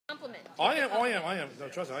I am. No,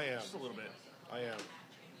 trust me, I am. Just a little bit. I am.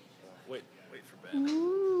 Wait for Ben.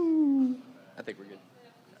 Ooh. I think we're good.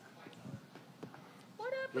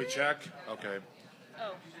 What up? Do we check? Okay.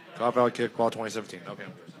 Oh. Cop Out Kickball 2017. Okay.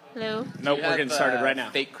 Hello. Nope, we're getting started right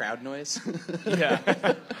now. Fake crowd noise. Yeah.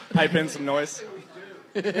 Hype in some noise.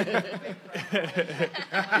 We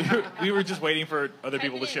were just waiting for other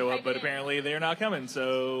people to show up, but apparently they're not coming,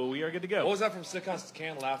 so we are good to go. What was that from Sitcom's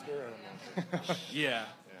Canned Laughter? I don't know. Yeah.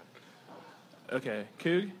 Okay.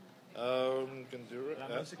 Coog. Can do it. La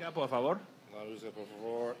música, por favor. La música, por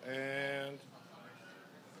favor. And.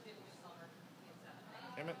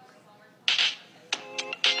 Damn it.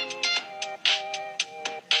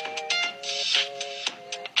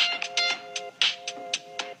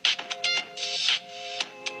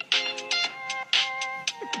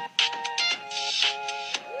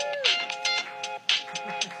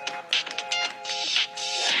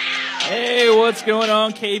 Hey, what's going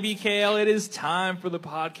on, KBKL? It is time for the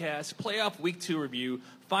podcast, Playoff Week 2 review,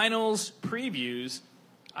 finals, previews.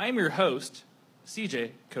 I am your host,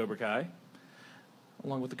 CJ Cobra Kai,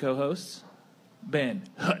 along with the co-hosts, Ben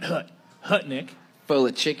Hutnick, Full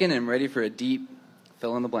of chicken and ready for a deep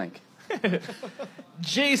fill in the blank.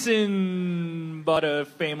 Jason bought a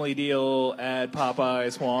family deal at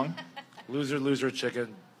Popeye's Huang. Loser,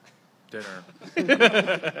 chicken dinner.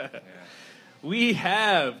 We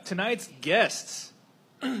have tonight's guests.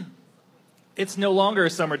 It's no longer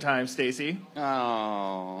summertime, Stacy.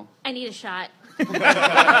 Oh. I need a shot.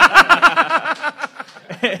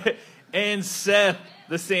 And Seth,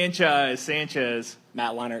 the Sanchez.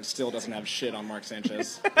 Matt Leinart still doesn't have shit on Mark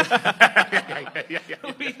Sanchez.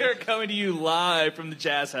 We are coming to you live from the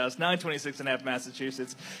Jazz House, 926 and F,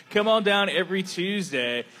 Massachusetts. Come on down every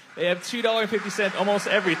Tuesday. They have $2.50 almost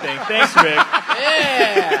everything. Thanks, Rick.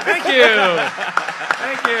 Yeah. Thank you.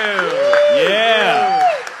 Yeah.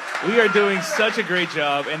 We are doing such a great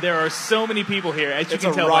job, and there are so many people here, as you It's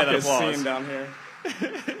can a tell by the raucous applause. scene down here.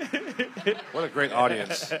 What a great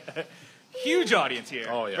audience. Huge audience here.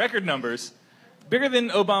 Oh, yeah. Record numbers. Bigger than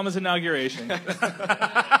Obama's inauguration.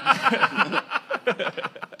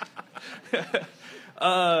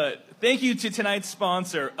 Thank you to tonight's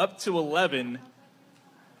sponsor, Up to 11.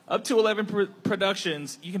 Up to 11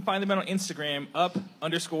 Productions. You can find them on Instagram,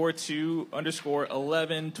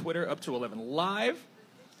 up_to_11, Twitter, Up to 11 Live.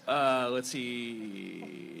 Let's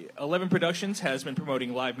see. 11 Productions has been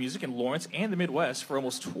promoting live music in Lawrence and the Midwest for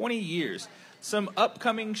almost 20 years. Some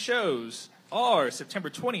upcoming shows are September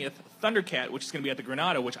 20th, Thundercat, which is going to be at the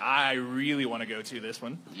Granada, which I really want to go to this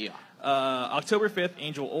one. Yeah. October 5th,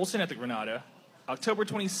 Angel Olsen at the Granada. October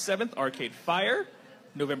 27th, Arcade Fire.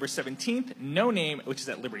 November 17th, No Name, which is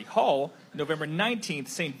at Liberty Hall. November 19th,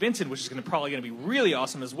 St. Vincent, which is probably going to be really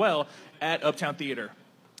awesome as well, at Uptown Theater.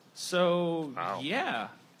 So, yeah.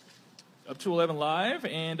 Up to 11 Live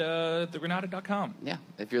and thegranada.com. Yeah.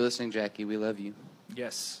 If you're listening, Jackie, we love you.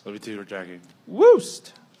 Yes. Love you too, Jackie.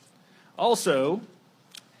 Woost. Also,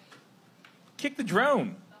 Kick the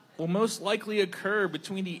Drone will most likely occur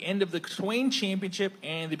between the end of the Twain Championship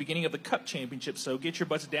and the beginning of the Cup Championship. So get your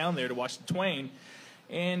butts down there to watch the Twain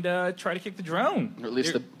and try to kick the drone. Or at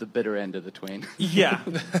least the bitter end of the Twain. Yeah.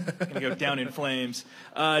 Going to go down in flames.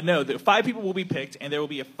 No, 5 people will be picked, and there will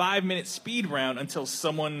be a 5-minute speed round until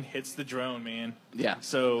someone hits the drone, man. Yeah.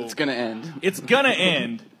 So it's going to end. It's going to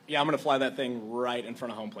end. Yeah, I'm going to fly that thing right in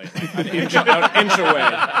front of home plate. An inch away.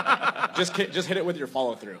 Just hit it with your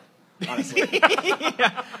follow-through, honestly.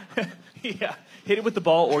 Yeah. Hit it with the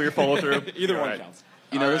ball or your follow-through. Either one counts.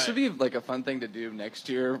 You know, this would be like a fun thing to do next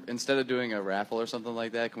year. Instead of doing a raffle or something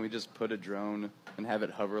like that, can we just put a drone and have it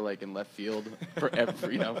hover like in left field for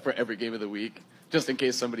every game of the week, just in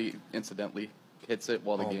case somebody incidentally hits it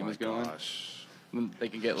while the game is going? Gosh. They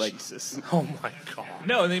can get like Jesus. Oh my god.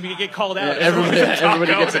 No, and then you get called out. everybody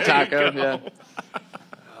gets a taco. Yeah.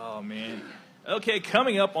 Oh, man. Okay,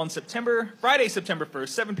 coming up on Friday, September 1st,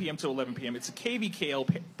 7 p.m. to 11 p.m., it's a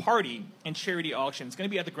KVKL party and charity auction. It's going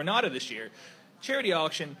to be at the Granada this year. Charity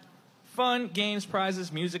auction, fun, games,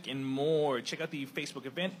 prizes, music, and more. Check out the Facebook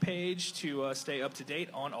event page to stay up to date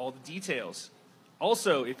on all the details.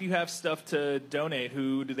 Also, if you have stuff to donate,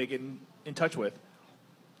 who do they get in touch with?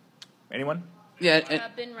 Anyone? Yeah.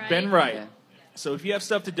 Ben Wright. Ben Wright. Yeah. So if you have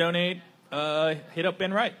stuff to donate, hit up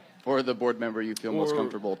Ben Wright. Or the board member you feel most Or-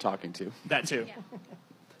 comfortable talking to. That too.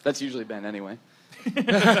 That's usually Ben anyway.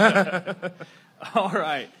 All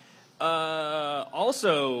right.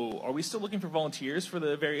 Also, are we still looking for volunteers for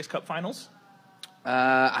the various cup finals?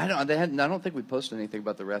 I don't think we posted anything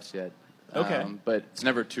about the refs yet. Okay. But it's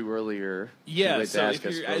never too early or too Yeah, late so to if ask, I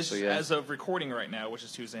you're, suppose. So, yeah. as of recording right now, which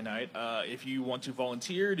is Tuesday night, if you want to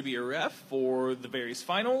volunteer to be a ref for the various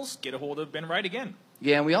finals, get a hold of Ben Wright again.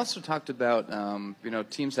 Yeah, and we also talked about,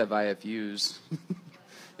 teams have IFUs,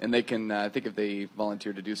 and they can, I think if they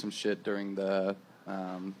volunteer to do some shit during the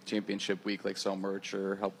championship week, like sell merch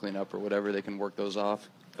or help clean up or whatever, they can work those off.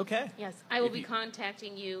 Okay. Yes, I will be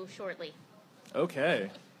contacting you shortly. Okay.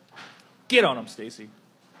 Get on them, Stacy.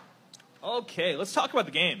 Okay, let's talk about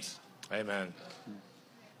the games. Amen.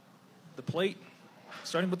 The plate,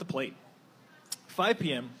 starting with the plate. 5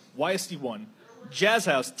 p.m., YSD 1. Jazz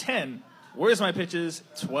House 10. Where's My Pitches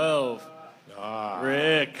 12.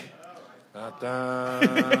 Rick.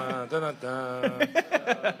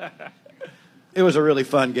 It was a really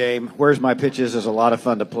fun game. Where's My Pitches is a lot of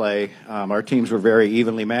fun to play. Our teams were very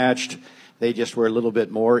evenly matched. They just were a little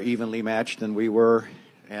bit more evenly matched than we were.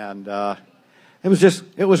 And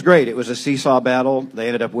it was great. It was a seesaw battle. They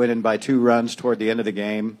ended up winning by 2 runs toward the end of the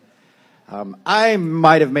game. I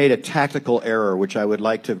might have made a tactical error, which I would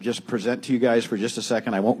like to just present to you guys for just a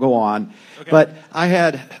second. I won't go on. Okay. But I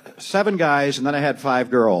had 7 guys, and then I had 5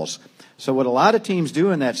 girls. So what a lot of teams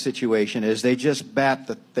do in that situation is they just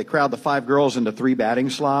they crowd the 5 girls into 3 batting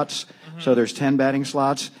slots. So there's 10 batting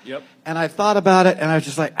slots. Yep. And I thought about it, and I was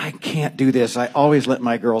just like, I can't do this. I always let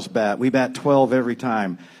my girls bat. We bat 12 every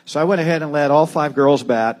time. So I went ahead and let all 5 girls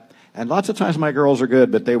bat. And lots of times my girls are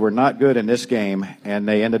good, but they were not good in this game. And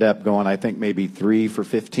they ended up going, I think, maybe 3 for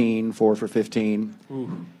 15, 4 for 15.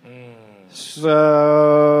 Ooh.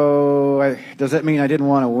 So does that mean I didn't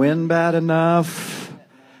want to win bad enough?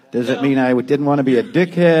 Does it mean I didn't want to be a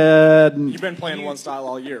dickhead? You've been playing one style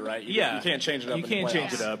all year, right? You can't change it up. You in the can't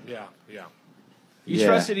change playoffs. it up. Yeah, yeah, You Yeah.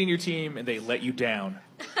 trusted in your team, and they let you down.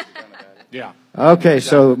 yeah. Okay,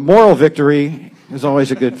 so moral victory is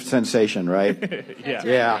always a good sensation, right?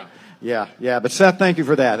 Yeah. But Seth, thank you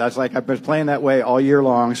for that. I was like, I've been playing that way all year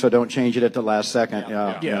long, so don't change it at the last second.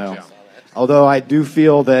 Yeah. Although I do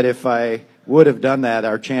feel that if I would have done that,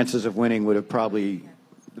 our chances of winning would have probably,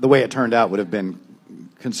 the way it turned out, would have been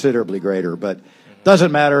considerably greater. But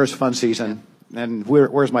doesn't matter. It's a fun season. And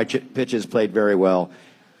Where's My Pitches played very well.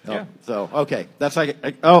 Yeah. So, okay. That's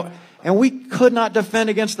and we could not defend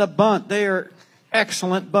against the bunt. They are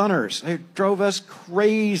excellent bunters. They drove us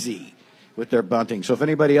crazy with their bunting. So if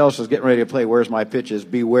anybody else is getting ready to play Where's My Pitches,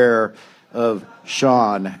 beware of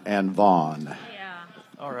Sean and Vaughn. Yeah.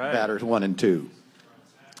 All right. Batters 1 and 2.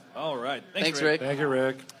 All right. Thanks, Rick. Thank you,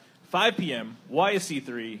 Rick. 5 p.m., YSC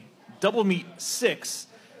 3. Double Meet 6.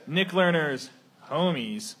 Nick Lerner's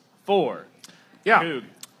Homies 4. Yeah.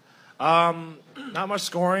 Coog. Not much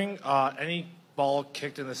scoring. Any ball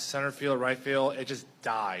kicked in the center field, right field, it just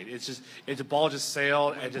died. The ball just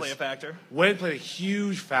sailed and Play a just factor. wind played a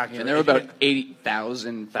huge factor. And there were about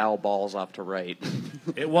 80,000 foul balls off to right.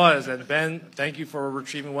 It was, and Ben, thank you for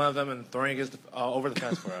retrieving one of them and throwing it over the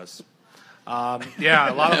fence for us. A lot of That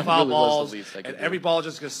foul really was the balls, least I could and do. every ball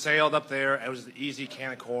just sailed up there. It was an easy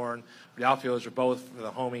can of corn. The outfielders were both for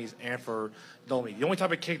the Homies and for Dolmy. The only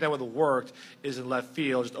time a kick that would have worked is in left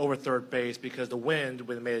field, just over third base, because the wind,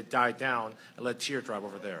 when it made it die down, and let Tier drive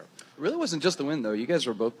over there. It really wasn't just the win, though. You guys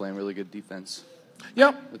were both playing really good defense.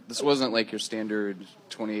 Yep. This wasn't like your standard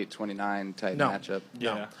 28-29 type No. matchup.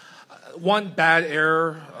 Yeah. One bad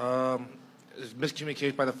error is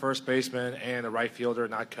miscommunication by the first baseman and the right fielder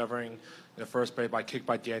not covering the first base by kick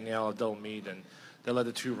by Danielle at double meet, and that led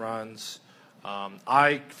to 2 runs.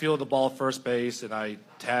 I fielded the ball at first base, and I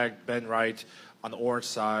tagged Ben Wright on the orange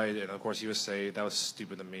side, and of course he was saved. That was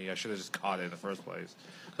stupid of me. I should have just caught it in the first place.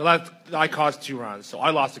 So I caused 2 runs, so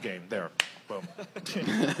I lost the game. There, boom.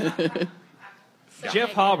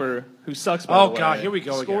 Jeff Hauber, who sucks by the way. Oh, God, here we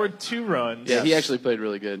go Scored again. 2 runs. Yeah, he actually played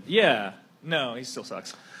really good. Yeah. No, he still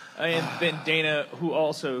sucks. And then Dana,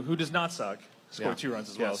 who does not suck, scored Yeah. 2 runs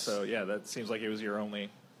as well. Yes. So yeah, that seems like it was your only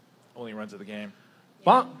runs of the game.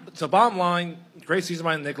 So bottom line, great season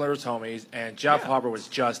by Nick Lerner's Homies, and Jeff Hauber was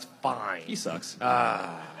just fine. He sucks.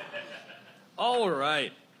 All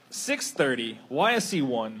right. 6:30, YSC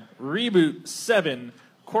 1, Reboot 7,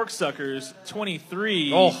 Corksuckers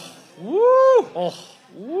 23. Oh. Woo! Oh,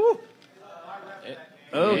 Woo!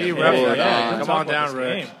 Okay. he repped that yeah. game. Let's Come on talk about down, this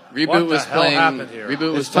Rick. game. Reboot What the was hell playing. happened here?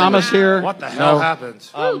 Reboot was Is Thomas playing, here? What the hell happened?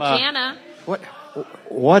 Ooh, Jana.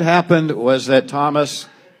 What happened was that Thomas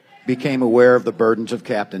became aware of the burdens of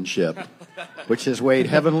captainship, which has weighed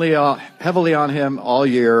heavily on him all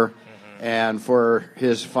year. And for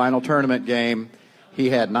his final tournament game, he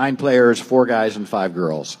had 9 players, 4 guys, and 5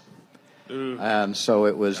 girls. And so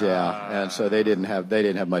it was, and so they didn't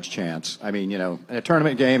have much chance. I mean, in a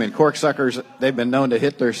tournament game, and corksuckers, they've been known to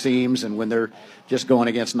hit their seams, and when they're just going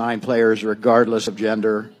against 9 players, regardless of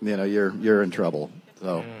gender, you're in trouble.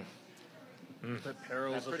 So. The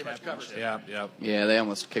perils of championship. Yeah. Yeah, they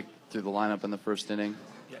almost kicked through the lineup in the first inning.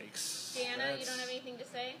 Yikes. Jana, you don't have anything to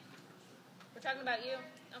say? We're talking about you.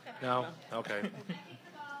 Okay. No. Okay.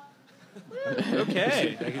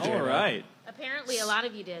 Okay. Thank you, All Jana. right. Apparently, a lot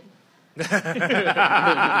of you did.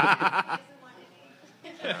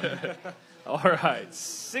 All right.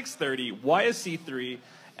 6:30. YSC 3.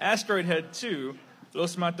 Asteroid Head 2.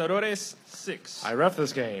 Los Matadores 6. I ref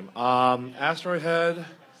this game. Asteroid Head.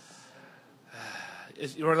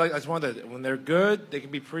 It's one that when they're good, they can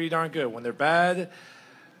be pretty darn good. When they're bad,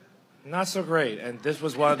 not so great. And this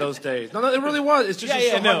was one of those days. No, it really was. It's just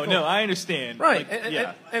so no, I understand. Right.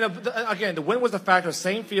 Like, And again, the win was the factor.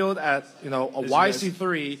 Same field at a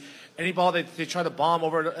YC3. Any ball they tried to bomb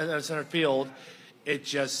over in the center field, it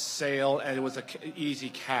just sailed, and it was an easy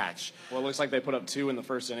catch. Well, it looks like they put up 2 in the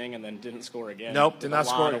first inning and then didn't score again. Nope, did not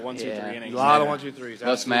score. A lot of 1, 2, 3 innings. A lot of 1, 2, 3s.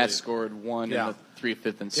 Plus, Matt scored 1 in the 3rd,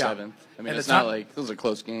 5th, and 7th. I mean, it's not like it was a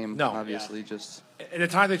close game. No. Obviously, just. At the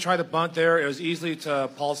time they tried to bunt there, it was easily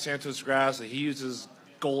to Paul Santos' grass. He used his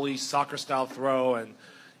goalie soccer-style throw, and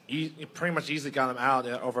he pretty much easily got him out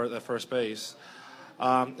over at first base.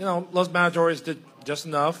 Los Matadores did just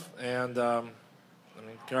enough, and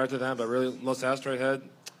credit to them, but really, Los Asteroid Head,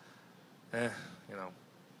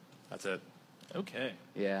 that's it. Okay.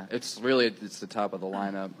 Yeah, it's the top of the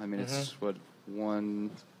lineup. I mean, it's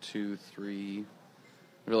 1, 2, 3.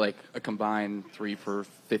 They're like a combined 3 for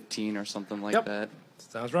 15 or something like that.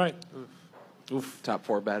 Sounds right. Oof. Top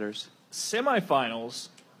 4 batters. Semifinals,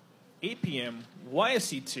 8 p.m.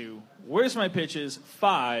 YSC 2. Where's my pitches?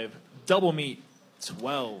 5. Double meet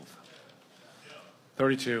 12.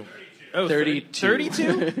 32. Oh, 32.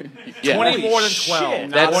 32? Yeah. 20 more than Shit.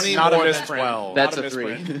 12. That's 20 not a more than misprint. 12. That's Not a a 3.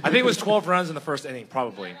 misprint. I think it was 12 runs in the first inning,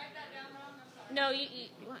 probably. No, you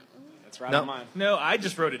That's right No. on mine. No, I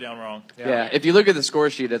just wrote it down wrong. Yeah, if you look at the score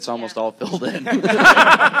sheet, it's almost all filled in. 32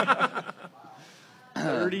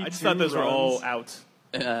 I just thought those were all out.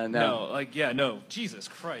 No. Jesus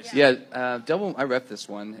Christ. Yeah, double. I ref this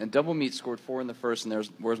one, and double meet scored 4 in the first, and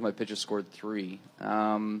where's my pitches scored 3.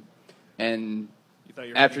 And You thought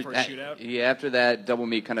you were ready for a shootout? after that, double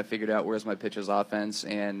meet kind of figured out where's my pitches offense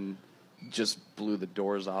and just blew the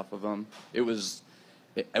doors off of them. It was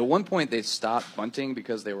at one point they stopped bunting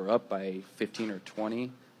because they were up by 15 or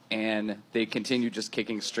 20, and they continued just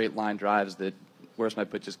kicking straight line drives that where's my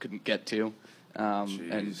pitches couldn't get to,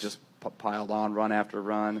 and just piled on run after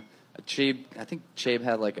run. I think Chabe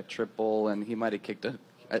had like a triple, and he might have kicked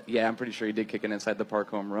I'm pretty sure he did kick an inside the park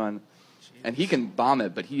home run. And he can bomb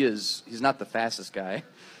it, but he's not the fastest guy.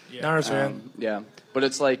 Yeah. I understand. But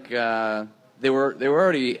it's like they were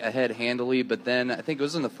already ahead handily, but then I think it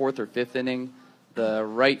was in the 4th or 5th inning, the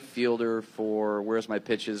right fielder for Where's My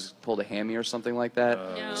Pitches pulled a hammy or something like that.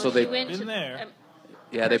 No, So they went Been to, there.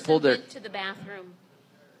 they pulled their went to the bathroom.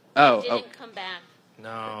 oh Didn't come back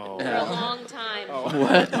No. for a long time.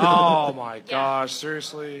 what Oh, my gosh.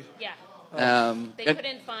 Seriously? Yeah, they and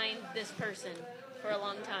couldn't find this person for a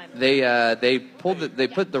long time. they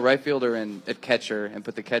put the right fielder in at catcher and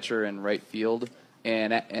put the catcher in right field,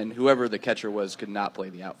 and whoever the catcher was could not play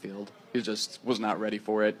the outfield. He just was not ready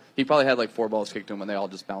for it. He probably had like 4 balls kicked to him, and they all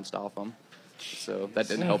just bounced off him. So that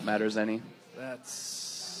didn't help matters any.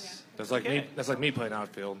 That's Like okay. me. That's like me playing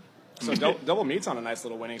outfield. So double meet's on a nice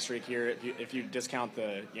little winning streak here. If you discount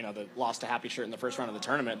the loss to Happy Shirt in the first round of the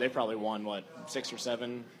tournament, they probably won 6 or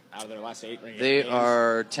 7 out of their last 8. They games.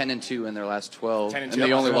 are 10-2 in their last 12, 10 and and the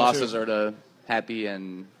 2. only Yep, losses are to Happy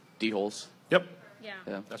and D-holes. Yep.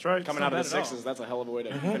 Yeah. That's right. Coming out of the bad at all. 6s. That's a hell of a way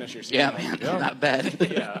to finish your Yeah, season. man, not bad.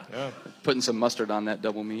 Yeah. Putting some mustard on that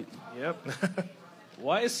double meat. Yep.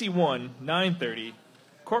 YSC 1, 9:30.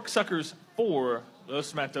 Corksuckers 4,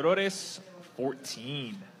 Los Matadores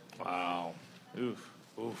 14. Wow. Oof.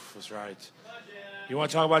 That's right. You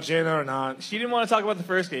want to talk about Jana or not? She didn't want to talk about the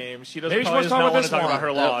first game. She doesn't Maybe she probably wants does to talk not about want this to talk one. about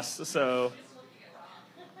her loss. So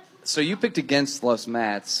So you picked against Los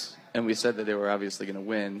Mats, and we said that they were obviously going to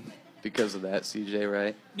win because of that, CJ,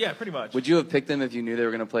 right? yeah, pretty much. Would you have picked them if you knew they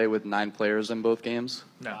were going to play with 9 players in both games?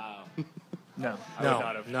 No. No. I would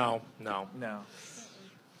not have. No. No.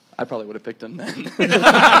 I probably would have picked them then.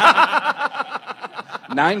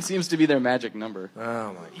 9 seems to be their magic number.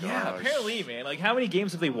 Oh my gosh. Yeah, apparently, man. Like, how many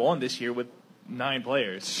games have they won this year with 9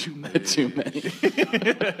 players? Too many.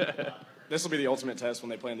 This will be the ultimate test when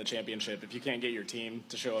they play in the championship. If you can't get your team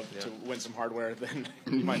to show up to win some hardware, then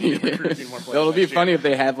you might need to recruit a few more players. It'll be funny if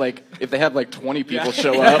they have like 20 people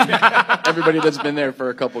show up, everybody that's been there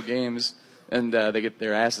for a couple games, and they get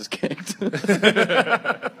their asses kicked.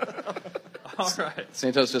 All right.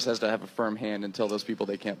 Santos just has to have a firm hand and tell those people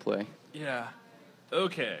they can't play. Yeah.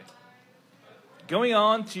 Okay. Going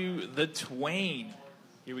on to the Twain.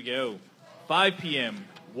 Here we go. 5 p.m.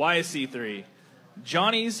 YSC 3.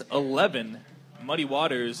 Johnny's 11. Muddy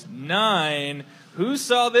Waters 9. Who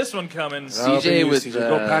saw this one coming? CJ with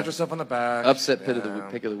go pat yourself on the back. Upset pick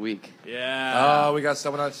of the week. Yeah. Oh, we got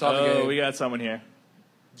someone that saw the game. Oh, we got someone here.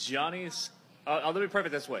 Johnny's. I'll let me put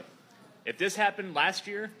it this way: if this happened last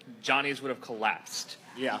year, Johnny's would have collapsed.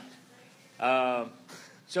 Yeah.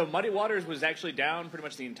 So Muddy Waters was actually down pretty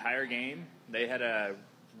much the entire game. They had a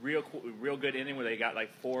real good inning where they got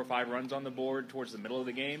like 4 or 5 runs on the board towards the middle of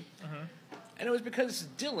the game, and it was because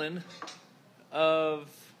Dylan of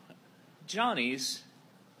Johnny's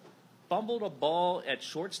fumbled a ball at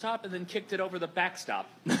shortstop and then kicked it over the backstop.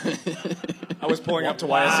 I was pulling up to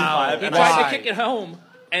YSC 5. He tried to kick it home,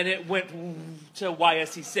 and it went to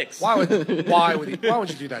YSC 6. Why would you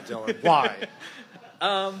do that, Dylan? Why?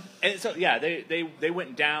 And so, yeah, they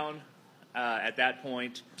went down at that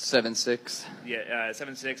point. 7-6. Yeah,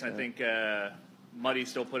 7-6. And I think Muddy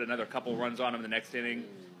still put another couple runs on him in the next inning.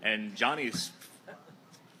 And Johnny's,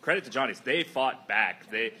 credit to Johnny's, they fought back.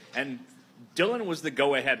 And Dylan was the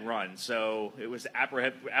go-ahead run, so it was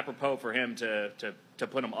apropos for him to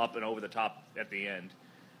put him up and over the top at the end.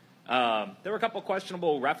 There were a couple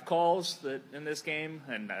questionable ref calls in this game,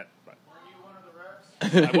 and I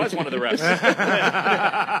was one of the refs.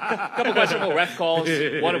 A couple questionable ref calls,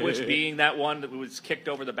 one of which being that one that was kicked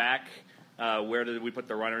over the back. Where did we put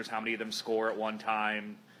the runners? How many of them score at one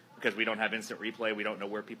time? Because we don't have instant replay, we don't know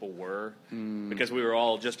where people were. Because we were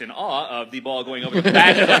all just in awe of the ball going over the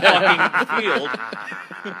back of the fucking field.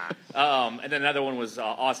 And then another one was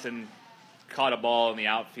Austin caught a ball in the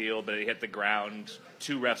outfield, but it hit the ground.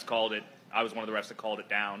 2 refs called it. I was one of the refs that called it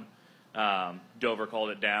down. Dover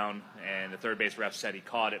called it down, and the third base ref said he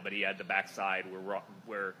caught it, but he had the backside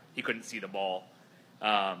where he couldn't see the ball.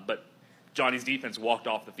 But Johnny's defense walked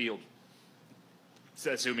off the field,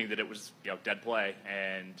 assuming that it was dead play,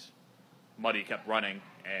 and Muddy kept running,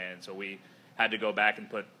 and so we had to go back and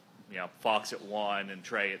put Fox at 1 and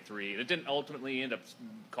Trey at 3. And it didn't ultimately end up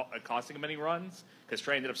costing him any runs because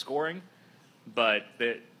Trey ended up scoring, but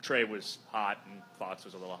Trey was hot and Fox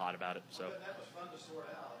was a little hot about it. So that was fun to sort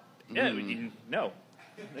out. yeah, no.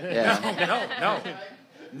 Yeah.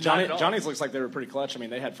 No. Johnny's looks like they were pretty clutch. I mean,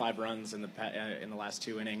 they had 5 runs in the last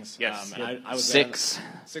 2 innings. Yes. And I was 6.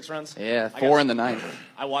 6 runs. Yeah, 4 in the 9th.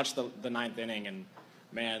 I watched the 9th inning, and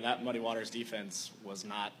man, that Muddy Waters defense was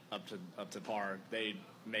not up to par. They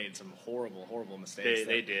made some horrible mistakes.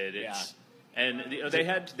 They did. Yeah. And they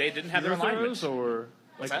didn't have their alignment. Or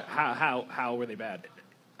What's like that? how were they bad?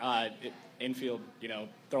 Infield,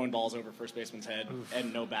 throwing balls over first baseman's head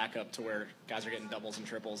and no backup to where guys are getting doubles and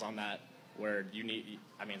triples on that. Where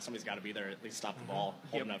somebody's got to be there at least stop the ball,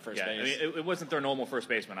 holding up first base. It wasn't their normal first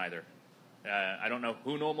baseman either. I don't know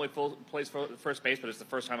who normally plays first base, but it's the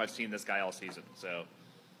first time I've seen this guy all season. So.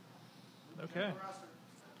 Okay.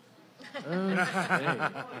 Tyler Johnson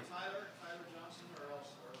or else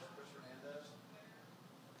Chris Hernandez?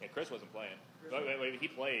 Yeah, Chris wasn't playing. Wait, he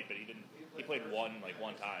played, but he didn't. He played one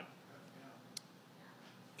time.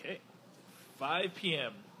 Okay. 5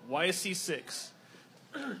 p.m. YSC 6.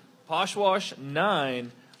 Poshwash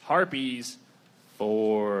 9. Harpies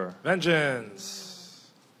 4. Vengeance.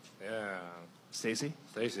 Yeah. Stacy?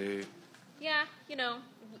 Yeah,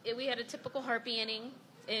 we had a typical Harpy inning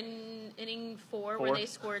in inning 4 where they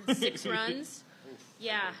scored 6 runs.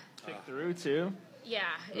 Yeah. Kick through too. Yeah.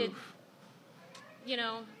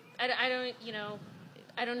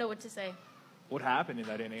 I don't know what to say. What happened in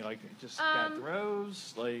that inning? Like just bad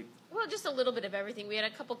throws, like. Well, just a little bit of everything. We had a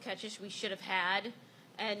couple catches we should have had,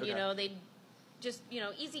 and they just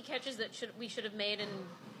easy catches that we should have made, and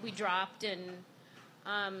we dropped, and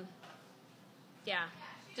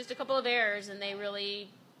just a couple of errors, and they really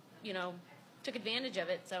took advantage of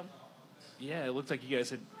it. So Yeah, it looked like you guys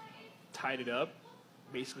had tied it up,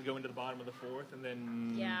 basically going to the bottom of the 4th, and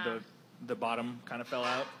then the bottom kind of fell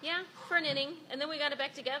out. yeah, for an inning, and then we got it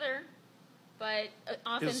back together. But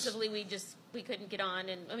offensively, we couldn't get on,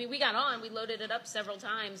 and we got on. We loaded it up several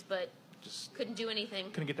times, but just couldn't do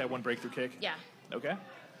anything. Couldn't get that one breakthrough kick. Yeah. Okay.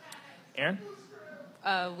 Aaron?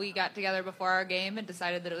 We got together before our game and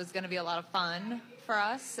decided that it was going to be a lot of fun for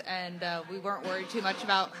us, and we weren't worried too much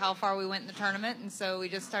about how far we went in the tournament, and so we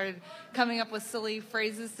just started coming up with silly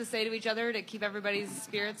phrases to say to each other to keep everybody's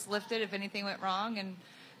spirits lifted if anything went wrong, and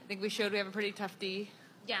I think we showed we have a pretty tough D.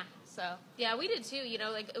 Yeah. So Yeah, we did too. You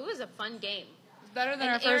know, like it was a fun game. it's better than And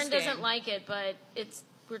our first Erin game. doesn't like it, but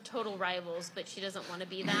we're total rivals, but she doesn't want to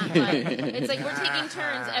be that. But it's like we're taking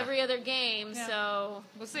turns every other game, Yeah. so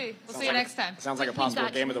We'll see. We'll Sounds see you like- next time. Sounds like a We've possible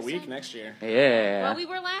got game of the you week said. next year. Yeah. well, we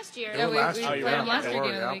were last year. Yeah, we last played year. Oh, you them were? last They year were,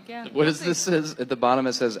 game of the yeah. week. Yeah. What is this? Is at the bottom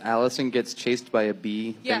it says Allison gets chased by a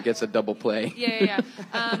bee, Yeah. then gets a double play. Yeah.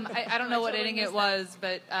 I don't know what totally inning it missed was,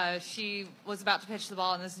 but she was about to pitch the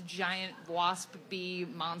ball, and this giant wasp bee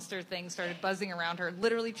monster thing started buzzing around her,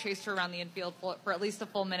 literally chased her around the infield for at least a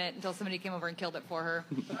full minute until somebody came over and killed it for her.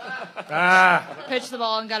 Pitched the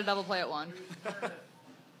ball and got a double play at one.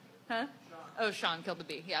 Huh? Oh, Sean killed the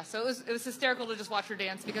bee. Yeah, so it was hysterical to just watch her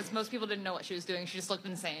dance because most people didn't know what she was doing. She just looked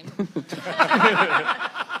insane.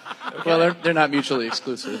 Well, they're not mutually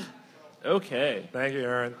exclusive. Okay. Thank you,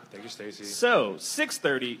 Aaron. Thank you, Stacy. So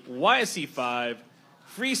 6:30, YSC 5,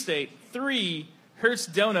 Free State 3, Hertz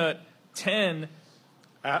Donut 10.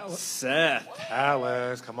 Seth.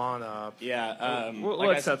 Alex, come on up. Yeah. We'll like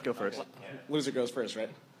let I Seth go first. Loser goes first, right?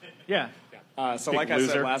 Yeah. So Big like I said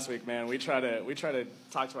loser. last week, man, we try to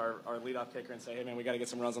talk to our leadoff kicker and say, hey man, we got to get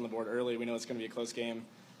some runs on the board early. We know it's going to be a close game,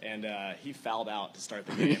 and he fouled out to start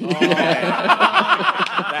the game.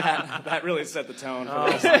 That really set the tone for the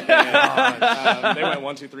rest of the game. They went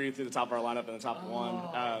 1, 2, 3 through the top of our lineup in the top of one.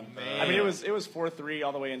 I mean, it was 4-3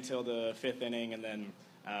 all the way until the 5th inning, and then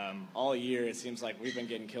all year it seems like we've been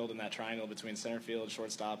getting killed in that triangle between center field,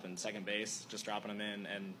 shortstop, and second base, just dropping them in,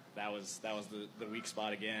 and that was the weak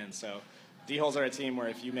spot again. So. D-holes are a team where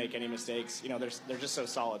if you make any mistakes, you know, they're just so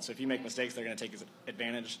solid. So if you make mistakes, they're going to take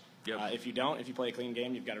advantage. Yep. If you don't, if you play a clean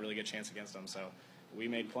game, you've got a really good chance against them. So we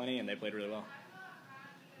made plenty, and they played really well.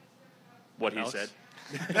 What he Alex? said.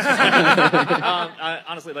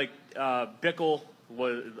 Honestly, like Bickle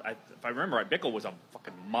was, if I remember right, Bickle was a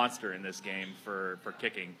fucking monster in this game for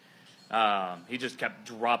kicking. He just kept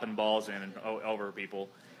dropping balls in and over people.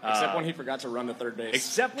 Except when he forgot to run to third base.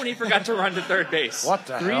 Except when he forgot to run to third base. What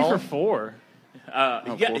the 3 hell? for 4. Yeah,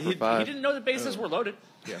 4 for he 5. didn't know the bases were loaded.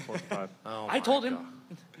 Yeah, 4 for 5. Oh, I my told him. God.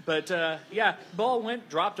 But, yeah, ball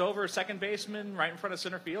dropped over second baseman right in front of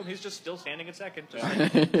center field. He's just still standing at second.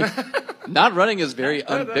 Not running is very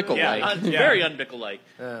unbickle-like. Yeah, very unbickle-like.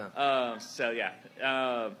 Yeah.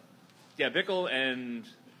 Yeah, Bickle and,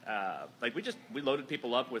 we loaded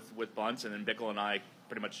people up with bunts, and then Bickle and I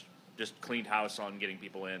pretty much just cleaned house on getting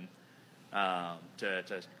people in to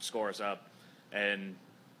score us up. And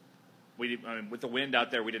with the wind out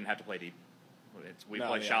there, we didn't have to play deep. We No,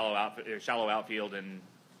 played yeah. shallow outfield, and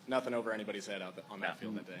Nothing over anybody's head on that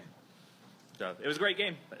field that day. so it was a great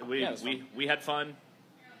game. Yeah, it was fun. We had fun.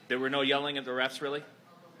 There were no yelling at the refs, really.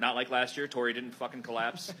 Not like last year. Torrey didn't fucking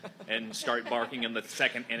collapse and start barking in the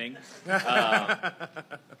second inning. I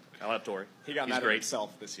love Torrey. He got He's mad at great.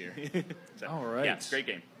 himself this year. So, All right. Yeah, great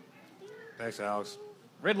game. Thanks, Alex.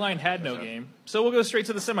 Red Line had no game, so we'll go straight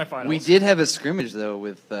to the semifinals. We did have a scrimmage though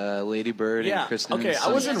with Lady Bird and Kristen. Okay, and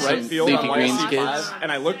I was in some right field Leafy on Greens YSC kids. 5,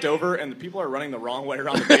 and I looked over, and the people are running the wrong way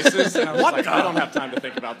around the bases, and I was like, I don't have time to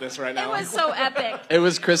think about this right It now. was so epic. It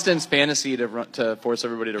was Kristen's fantasy to force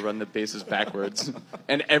everybody to run the bases backwards,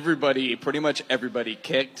 and pretty much everybody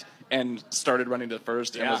kicked and started running to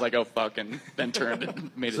first, and Yeah. was like, "Oh fuck," and then turned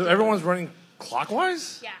and made it. So everyone's running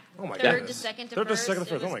clockwise? Yeah. Oh, my Third goodness. to second to Third to first. second to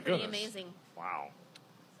It first. Oh, was my pretty goodness. amazing. Wow.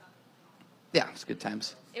 Yeah, it's good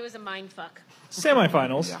times. It was a mind fuck.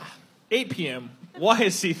 Semifinals, 8 p.m.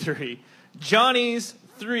 YSC 3, Johnny's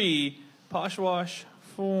 3, Poshwash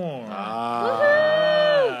 4.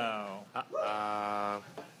 Wow.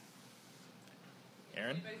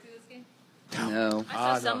 Aaron? Anybody see this game? No, I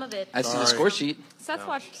saw some of it. I see the Sorry. score sheet. Seth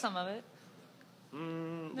watched some of it. A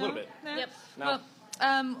little bit. No? Yep. No. Well,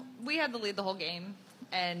 we had the lead the whole game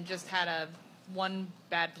and just had one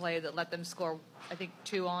bad play that let them score, I think,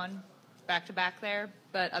 2 on back-to-back there.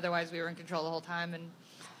 But otherwise, we were in control the whole time and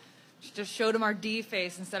just showed them our D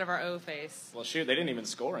face instead of our O face. Well, shoot, they didn't even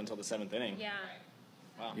score until the 7th inning. Yeah.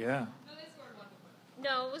 Yeah.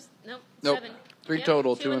 No, it was Nope. 7. 3 Yep,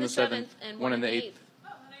 total, 2 two in in the the seventh, 7th, and one 1 in the 8th. eighth.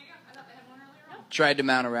 Tried to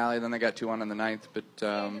mount a rally, then they got 2 on in the ninth, but They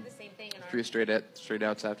did the same thing in our 3 straight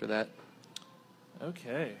outs after that.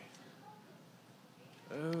 Okay.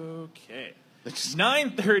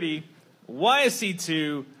 9:30, YSC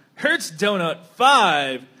 2, Hertz Donut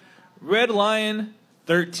 5, Red Lion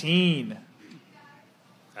 13.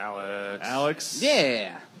 Alex.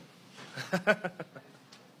 Yeah.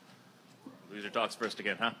 Loser talks first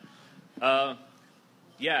again, huh?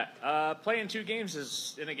 Yeah, playing 2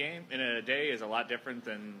 games in a day is a lot different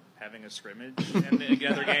than having a scrimmage in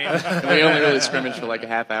another game. We only really scrimmaged for like a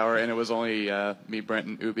half hour, and it was only me, Brent,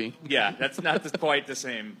 and Ubi. Yeah, that's not quite the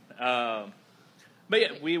same. But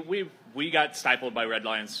yeah, we got stifled by Red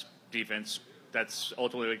Lions defense. That's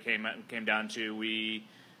ultimately what it came down to. We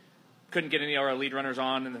couldn't get any of our lead runners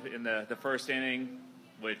on in the first inning,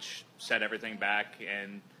 which set everything back.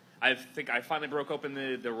 And I think I finally broke open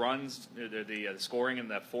the runs, the scoring in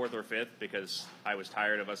the 4th or 5th because I was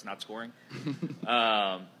tired of us not scoring.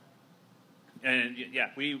 And yeah,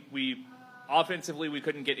 we offensively we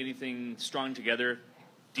couldn't get anything strung together.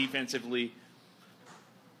 Defensively,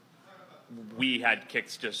 we had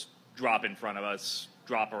kicks just drop in front of us,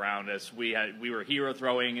 drop around us. We were hero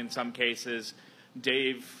throwing in some cases.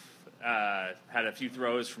 Dave had a few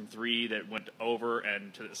throws from 3 that went over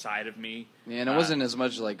and to the side of me. Yeah, and it wasn't as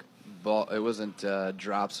much like ball. It wasn't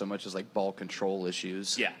drops so much as like ball control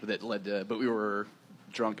issues. Yeah. That led to. But we were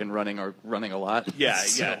drunk and running a lot. Yeah,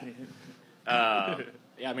 So- yeah.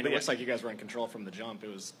 Yeah, I mean, it looks like you guys were in control from the jump.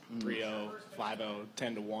 It was 3-0, 5-0,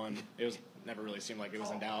 10-1. It was never really seemed like it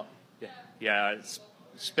was in doubt. Yeah,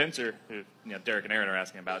 Spencer, who Derek and Aaron are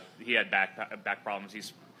asking about, he had back problems.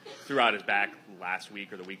 He's threw out his back last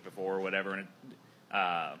week or the week before or whatever, and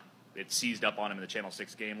it seized up on him in the Channel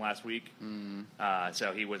 6 game last week.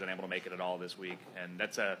 So he wasn't able to make it at all this week, and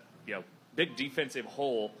that's a big defensive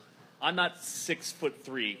hole. I'm not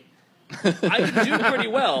 6'3". I can do pretty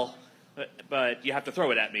well, but you have to throw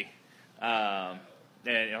it at me. And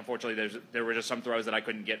unfortunately, there were just some throws that I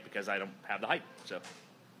couldn't get because I don't have the height. So.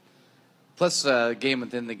 Plus, game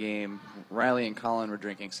within the game, Riley and Colin were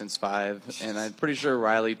drinking since 5, and I'm pretty sure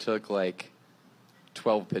Riley took like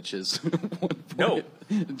 12 pitches. No.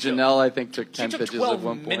 Janelle, I think, took 10 She took pitches 12 at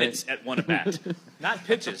one point. minutes at one at bat. Not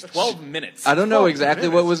pitches, 12 minutes. I don't know exactly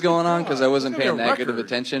what was going on because I wasn't That's paying gonna be a that good of record.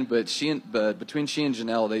 attention, but between she and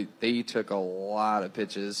Janelle, they took a lot of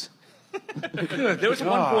pitches. There was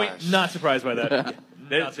one point. Not surprised by that.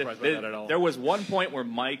 Not surprised by that at all. There was one point where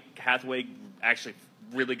Mike Hathaway actually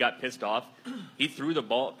really got pissed off. He threw the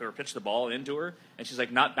ball or pitched the ball into her, and she's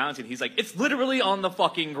like, not bouncing. He's like, it's literally on the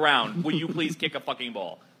fucking ground. Will you please kick a fucking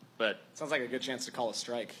ball? But Sounds like a good chance to call a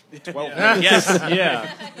strike. 12 yes,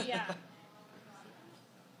 Yeah. Yeah.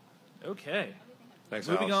 Okay. Thanks,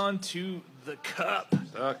 Moving Alex. on to the Cup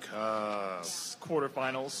The Cup.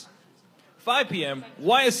 quarterfinals. 5 p.m.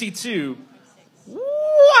 YSC 2.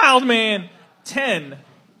 Wildman 10.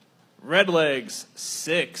 Redlegs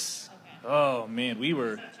 6. Oh man, we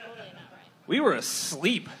were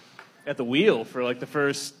asleep at the wheel for like the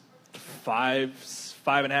first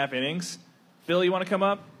 5.5 innings. Phil, you want to come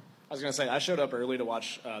up? I was going to say, I showed up early to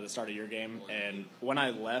watch the start of your game, and when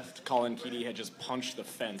I left, Colin Keaty had just punched the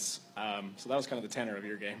fence. So that was kind of the tenor of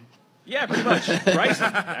your game. Yeah, pretty much.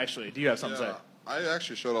 Bryson, actually, do you have something to say? I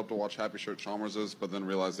actually showed up to watch Happy Shirt Chalmers's, but then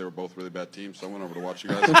realized they were both really bad teams, so I went over to watch you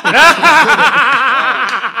guys.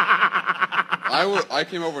 I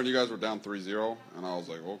came over and you guys were down 3-0, and I was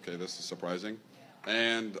like, okay, this is surprising.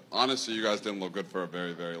 And honestly, you guys didn't look good for a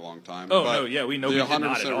very, very long time. Oh, But no, yeah, we know the we did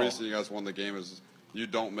not at 100% all. reason you guys won the game is you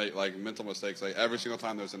don't make like mental mistakes. Like every single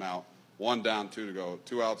time there's an out, 1 down, 2 to go,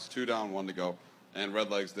 2 outs, 2 down, 1 to go. And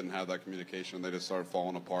Redlegs didn't have that communication. They just started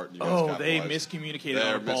falling apart. And you guys They capitalized. miscommunicated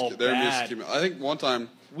on the ball They're bad. I think one time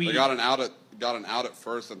We- they got an out at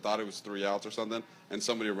first and thought it was 3 outs or something, and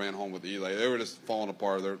somebody ran home with Eli. They were just falling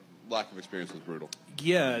apart. Their lack of experience was brutal.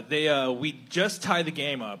 Yeah, we just tied the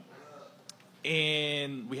game up,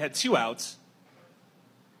 and we had 2 outs.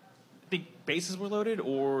 I think bases were loaded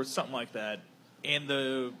or something like that, and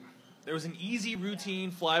there was an easy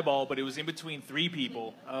routine fly ball, but it was in between 3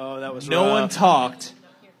 people. Oh, that was No one rough. talked,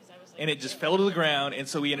 and it just fell to the ground, and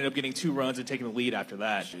so we ended up getting 2 runs and taking the lead after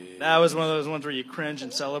that. That was one of those ones where you cringe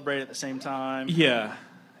and celebrate at the same time. Yeah.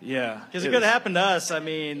 Because it could have happened to us. I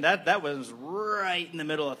mean, that was right in the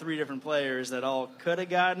middle of 3 different players that all could have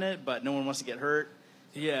gotten it, but no one wants to get hurt.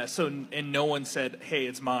 Yeah, and no one said, hey,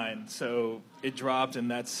 it's mine. So it dropped, and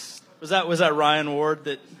that's... Was that Ryan Ward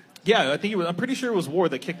that... Yeah, I'm pretty sure it was Ward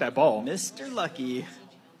that kicked that ball. Mr. Lucky.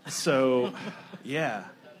 So, yeah,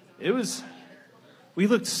 we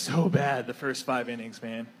looked so bad the first 5 innings,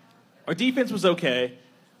 man. Our defense was okay,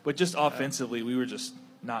 but just offensively, we were just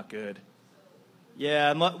not good.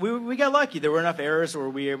 Yeah, and we got lucky. There were enough errors where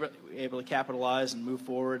we were able to capitalize and move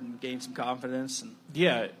forward and gain some confidence. And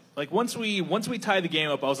Yeah, like once we tied the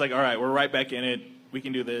game up, I was like, all right, we're right back in it. We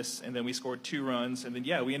can do this. And then we scored 2 runs. And then,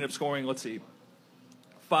 yeah, we ended up scoring, let's see,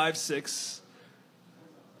 5, 6,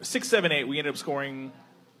 7, 8. We ended up scoring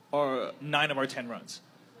 9 of our 10 runs.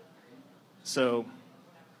 So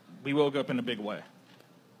we woke up in a big way.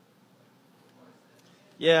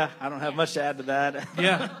 Yeah, I don't have much to add to that.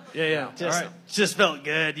 Yeah. Just, All right. just felt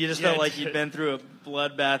good. You just Yeah, felt it like did. you'd been through a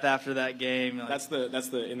bloodbath after that game. Like, That's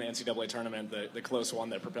the in the NCAA tournament the close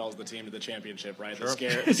one that propels the team to the championship, right?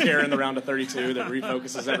 The scare in the round of 32 that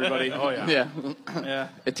refocuses everybody. Oh yeah. Yeah. yeah.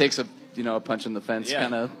 It takes a punch in the fence Yeah.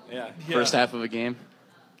 kind of Yeah. first half of a game.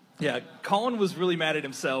 Yeah, Colin was really mad at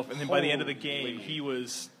himself, and then by the end of the game, he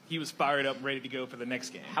was fired up and ready to go for the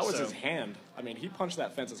next game. How was So- his hand? I mean, he punched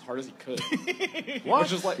that fence as hard as he could. What?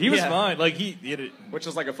 Which is like, He was yeah. fine. Like he did it. Which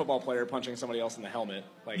is like a football player punching somebody else in the helmet.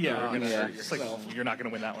 Like Yeah, you're gonna hurt It's like yourself. you're not going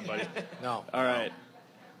to win that one, buddy. No. All right.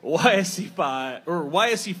 YSC 5 or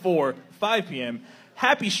YSC 4, 5 p.m.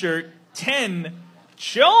 Happy Shirt 10,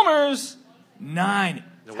 Chalmers 9.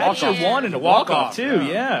 The Happy Shirt walk-off. won in The a walk-off walk-off, too.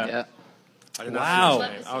 yeah. Yeah. I did not Wow. see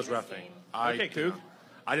this game. I was reffing. Okay, Coop.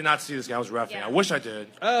 I did not see this game. I was reffing. Yeah. I wish I did.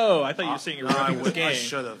 Oh, I thought you were saying you were No, running this game. I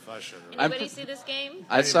should have. Anybody see this game?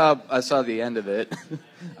 I saw the end of it.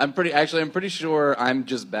 I'm pretty sure I'm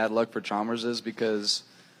just bad luck for Chalmers because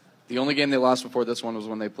the only game they lost before this one was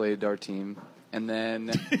when they played our team, and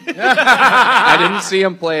then I didn't see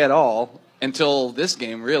them play at all until this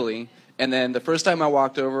game, really. And then the first time I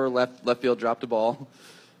walked over, left field dropped a ball.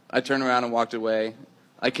 I turned around and walked away.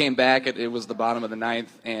 I came back. It was the bottom of the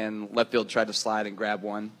ninth, and left field tried to slide and grab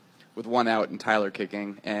one with one out and Tyler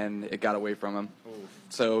kicking, and it got away from him.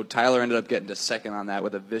 So Tyler ended up getting to second on that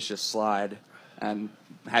with a vicious slide, and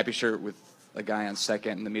Happy Shirt with a guy on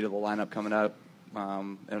second in the meat of the lineup coming up,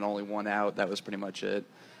 and only one out. That was pretty much it.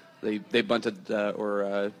 They bunted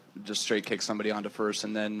or just straight kicked somebody onto first,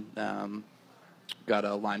 and then got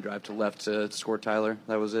a line drive to left to score Tyler.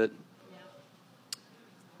 That was it.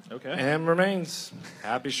 Okay. And remains.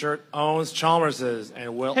 Happy Shirt owns Chalmers's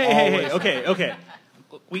and will Hey, always. okay.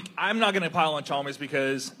 I'm not going to pile on Chalmers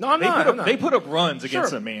because No, I'm they not, put I'm up, not. they put up runs against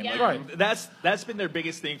Sure. them, man. Yeah. Like, that's been their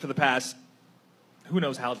biggest thing for the past who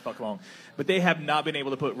knows how the fuck long. But they have not been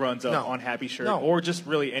able to put runs up No. on Happy Shirt No. or just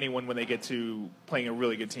really anyone when they get to playing a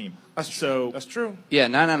really good team. That's true. Yeah,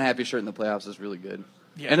 9 on Happy Shirt in the playoffs is really good.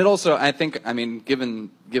 Yeah. And it also, I think,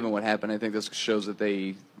 given what happened, I think this shows that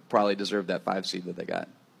they probably deserve that 5 seed that they got.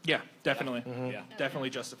 Yeah, definitely. Mm-hmm. Yeah, definitely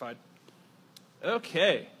justified.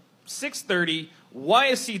 Okay. 6:30,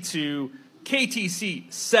 YSC 2,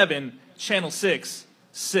 KTC 7, Channel 6,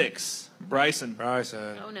 6. Bryson.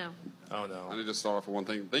 Oh no. Oh I no. need to start off with one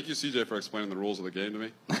thing. Thank you, CJ, for explaining the rules of the game to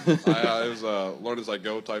me. It was a learn as I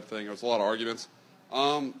go type thing. There was a lot of arguments.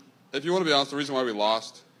 If you want to be honest, the reason why we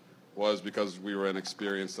lost was because we were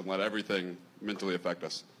inexperienced and let everything mentally affect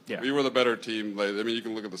us. Yeah. We were the better team. You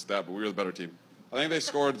can look at the stat, but we were the better team. I think they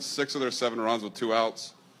scored 6 of their 7 runs with 2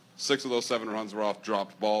 outs. 6 of those 7 runs were off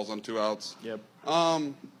dropped balls on 2 outs. Yep.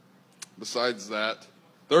 Besides that,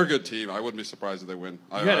 they're a good team. I wouldn't be surprised if they win.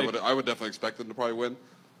 I would definitely expect them to probably win.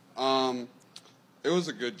 It was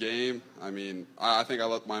a good game. I mean, I think I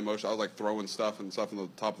let my emotion. I was like throwing stuff and stuff in the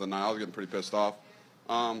top of the 9. I was getting pretty pissed off.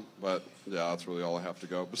 But yeah, that's really all I have to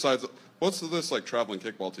go. Besides, what's this like traveling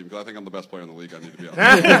kickball team? Because I think I'm the best player in the league. I need to be on.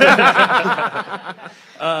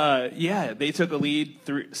 Yeah, they took a lead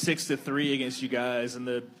 6-3 against you guys in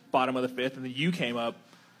the bottom of the 5th, and then you came up,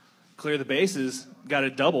 cleared the bases, got a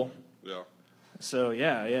double. Yeah. So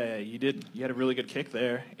yeah, you did. You had a really good kick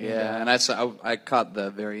there. And I caught the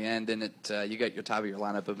very end, and you got your top of your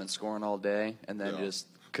lineup have been scoring all day, and then Yeah. just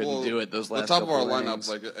couldn't do it those last The top of our couple lineup,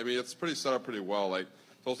 innings. it's pretty set up pretty well. Like,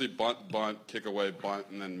 it's mostly bunt, kick away, bunt,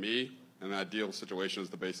 and then me. And the ideal situation is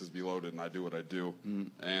the bases be loaded, and I do what I do.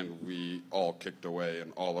 And we all kicked away,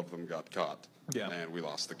 and all of them got caught. Yeah. And we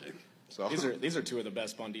lost the game. So These are 2 of the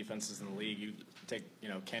best bunt defenses in the league. You take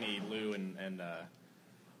Kenny, Lou, and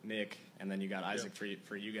Nick, and then you got Isaac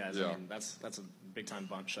for you guys. Yeah. I mean, that's a big time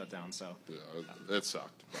bunt shutdown. So yeah, it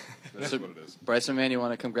sucked. But that's what it is. Bryson, man, you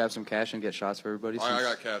want to come grab some cash and get shots for everybody? I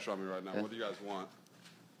got cash on me right now. What do you guys want?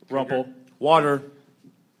 Rumple. Water.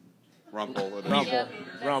 Rumple. It is. Yep, that's-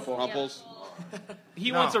 Rumples.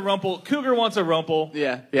 He wants a rumple. Cougar wants a rumple.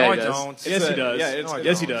 Yeah, No, I he does. don't. Yes, he does. Yeah, it's No, I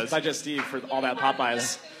yes, he don't. does. digestive for all that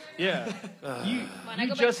Popeyes. Yeah. You I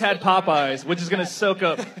go just back had to Popeyes, which is going to soak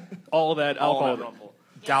up all that All alcohol. that rumple.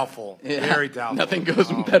 Doubtful. Yeah. Very doubtful. Nothing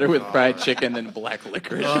goes better with fried chicken than black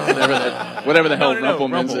licorice, or whatever the hell No,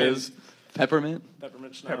 Rumplemints Rumple. is. Peppermint?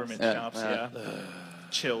 Peppermint schnapps. Peppermint Yeah. schnapps, Yeah. yeah.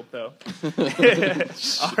 Chill, though.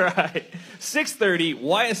 All right. 6:30,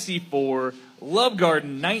 YSC 4, Love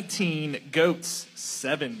Garden 19, Goats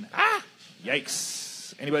 7.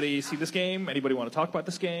 Yikes. Anybody see this game? Anybody want to talk about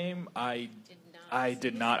this game? I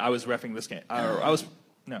did not. I was reffing this game.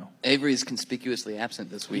 No. Avery's conspicuously absent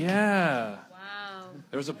this week. Yeah. Wow.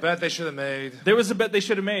 There was a bet they should have made. There was a bet they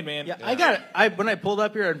should have made, man. Yeah, I got it. When I pulled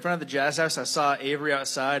up here in front of the Jazz House, I saw Avery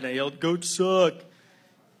outside, and I yelled, "Goats suck!"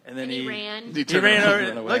 And then And he ran. He turned ran around over, and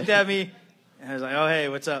ran away. looked at me, and I was like, "Oh, hey,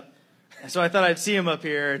 what's up?" And so I thought I'd see him up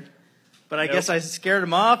here, but I guess I scared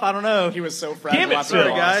him off. I don't know. He was so fragile. Damn it, after the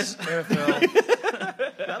Sorry, loss.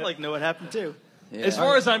 guys. I'd like to know what happened too. Yeah. As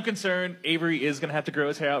far as I'm concerned, Avery is going to have to grow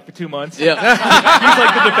his hair out for 2 months. Yeah. He's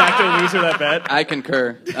like the de facto loser of that bet. I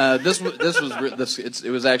concur.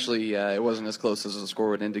 It was actually it wasn't as close as the score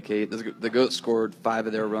would indicate. The Goats scored 5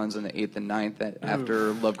 of their runs in the 8th and 9th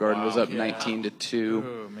after Love Garden was up 19-2.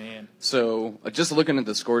 Oh, man. So just looking at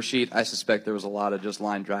the score sheet, I suspect there was a lot of just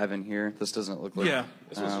line driving here. This doesn't look like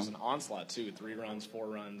This was just an onslaught too. 3 runs, 4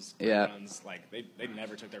 runs, 3 Yeah. runs. Like they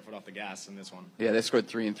never took their foot off the gas in this one. Yeah, they scored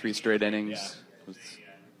 3 in 3 straight innings. Yeah.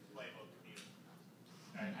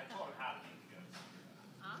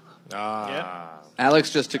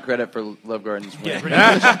 Alex just took credit for Love Garden's win.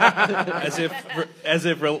 as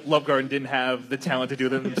if Love Garden didn't have the talent to do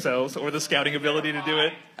them themselves or the scouting ability to do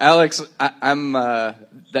it. Alex, I'm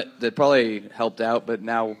that probably helped out, but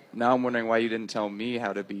now I'm wondering why you didn't tell me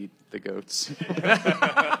how to beat the Goats.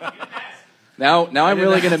 Now I'm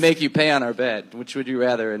really going to make you pay on our bet. Which would you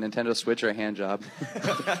rather, a Nintendo Switch or a hand job?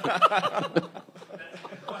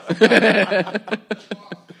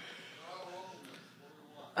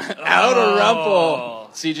 Out of rumple.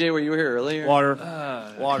 CJ, were you here earlier? Water.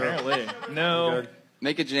 Apparently. No.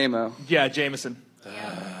 Make it JMO. Yeah, Jameson.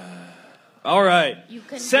 All right. You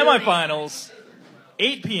can do Semifinals,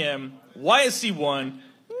 8 p.m., YSC 1,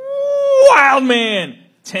 Wildman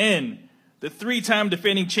 10, the 3-time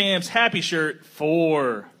defending champs, Happy Shirt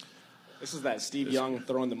 4. This is that Steve Young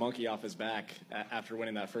throwing the monkey off his back after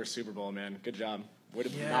winning that first Super Bowl, man. Good job. Way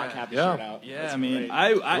to knock Happy Shirt out. Yeah, That's I mean, great.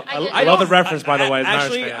 I love the don't- reference, by the way, as an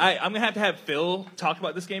Actually, Irish fan. I'm going to have Phil talk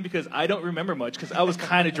about this game because I don't remember much because I was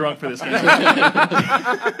kind of drunk for this game.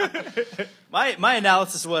 My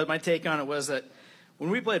analysis was, my take on it was that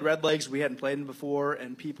when we played Red Legs, we hadn't played them before,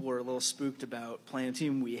 and people were a little spooked about playing a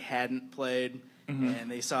team we hadn't played, and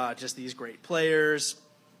they saw just these great players.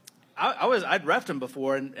 I'd reffed them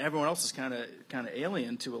before, and everyone else is kind of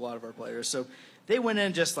alien to a lot of our players. So they went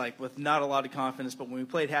in just like with not a lot of confidence. But when we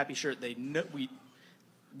played Happy Shirt, they know,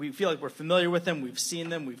 we feel like we're familiar with them. We've seen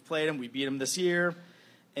them. We've played them. We beat them this year,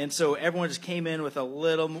 and so everyone just came in with a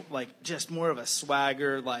little just more of a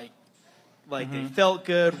swagger, like they felt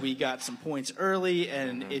good. We got some points early,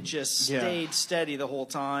 and it just stayed steady the whole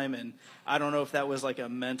time. And I don't know if that was like a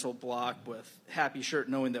mental block with Happy Shirt,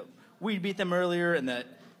 knowing that we beat them earlier, and that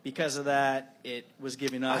because of that, it was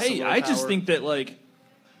giving us. I just think that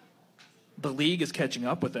the league is catching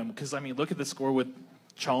up with them because I mean, look at the score with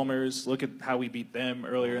Chalmers. Look at how we beat them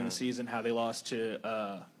earlier in the season. How they lost to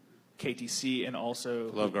KTC and also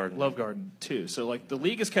Love Garden too. So the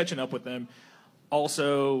league is catching up with them.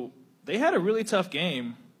 Also, they had a really tough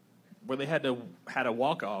game where they had a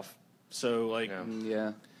walk off. So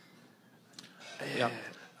Yeah.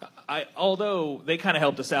 although they kind of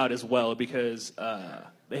helped us out as well because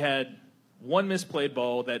they had one misplayed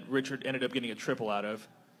ball that Richard ended up getting a triple out of,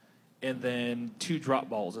 and then 2 drop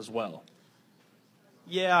balls as well.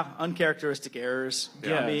 Yeah, uncharacteristic errors.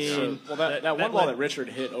 Yeah. I mean, that one ball that Richard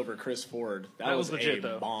hit over Chris Ford, that was legit, a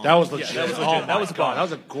though. bomb. That was legit. that was legit. Oh That my was a God, bomb. that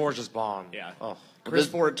was a gorgeous bomb. Yeah. Oh. Chris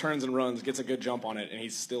Ford turns and runs, gets a good jump on it, and he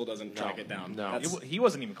still doesn't track it down. No. That's- He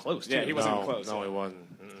wasn't even close. Too. Yeah, he wasn't even close. No, yeah. he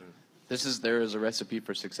wasn't. Mm-mm. There is a recipe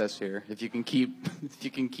for success here. If you can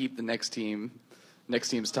keep the next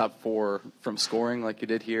team's top 4 from scoring like you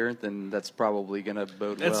did here, then that's probably going to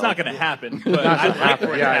bode well. It's not going to happen, but I'd like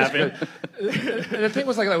for it to happen. And the thing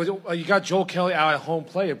was you got Joel Kelly out at home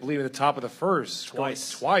plate, I believe, at the top of the first.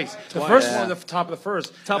 Twice. The first one at the top of the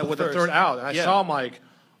first. Top of with the the first. third out. And I Yeah. saw him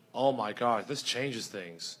oh my God, this changes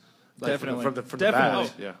things. Definitely. From the Definitely.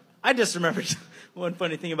 bat. Yeah. I just remembered one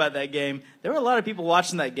funny thing about that game. There were a lot of people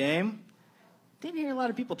watching that game. Didn't hear a lot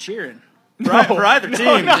of people cheering for either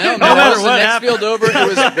team. No, matter the what next happened. field over, it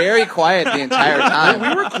was very quiet the entire time.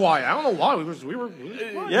 We were quiet. I don't know why. We were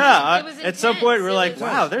Yeah, It was at some intense. point we were It like, was-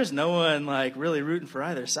 wow, there's no one really rooting for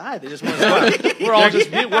either side. They just want to we're all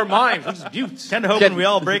just we're mime. We're just buttes. kind of hoping we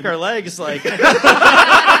all break our legs.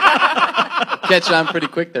 Catch on pretty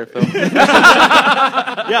quick there, Phil.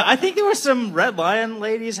 Yeah, I think there were some Red Lion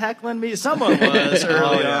ladies heckling me. Someone was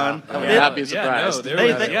early on. I would They- not be surprised.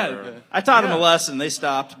 I taught them a lesson. They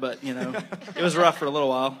stopped, but it was rough for a little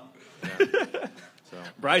while.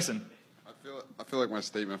 Bryson. I feel like my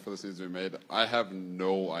statement for the season we made. I have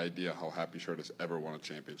no idea how Happy Shirt has ever won a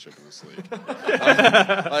championship in this league.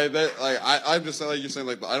 I'm just like you're saying.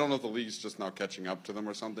 I don't know if the league's just now catching up to them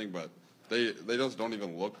or something, but they just don't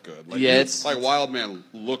even look good. Yeah, it's Wildman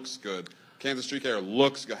looks good. Kansas Street Care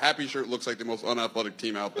Happy Shirt looks like the most unathletic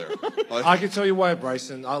team out there. Like, I can tell you why,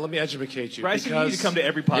 Bryson. Let me educate you. Bryson, because, you need to come to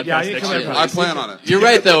every podcast. Yeah, I need to come to every I podcast. plan on it. You're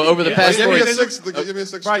right, though. Over the past Give 4 me a years,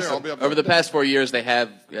 six chair. I'll be up over the past 4 years, they have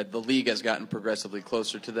the league has gotten progressively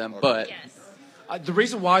closer to them. But Yes. The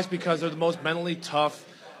reason why is because they're the most mentally tough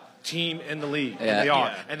team in the league. Yeah. And they are.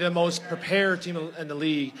 Yeah. And they're the most prepared team in the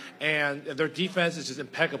league. And their defense is just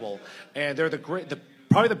impeccable. And they're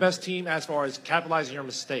probably the best team as far as capitalizing your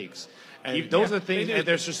mistakes. And those are the things, and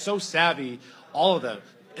they're just so savvy, all of them,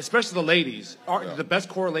 especially the ladies, are the best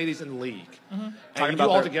core ladies in the league. Mm-hmm. And you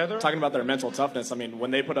all together. Talking about their mental toughness, I mean,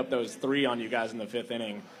 when they put up those 3 on you guys in the 5th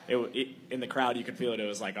inning, in the crowd, you could feel it. It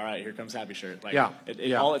was like, all right, here comes Happy Shirt. Like,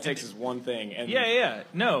 all it takes is one thing. And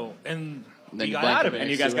No, and Then we you got blank out of them it.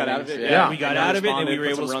 And you guys got out of it? Yeah. We got out of it, and we were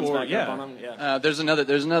able to score. there's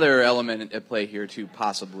another element at play here too,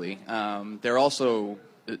 possibly. They're also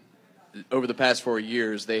over the past 4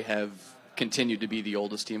 years, they have continued to be the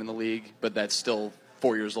oldest team in the league, but that's still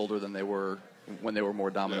 4 years older than they were when they were more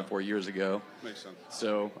dominant 4 years ago. Makes sense.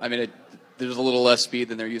 So, I mean, there's a little less speed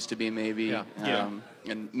than there used to be, maybe. Yeah.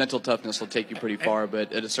 And mental toughness will take you pretty far,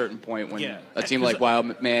 but at a certain point, when Yeah. a team like Wild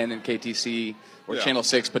McMahon and KTC or Channel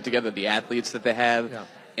 6 put together the athletes that they have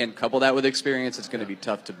and couple that with experience, it's going to be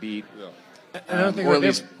tough to beat. Yeah. Or at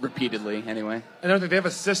least repeatedly, anyway. Another thing, they have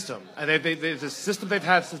a system, and it's a system they've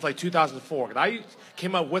had since like 2004. And I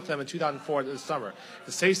came up with them in 2004 this summer.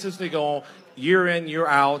 The same system they go year in, year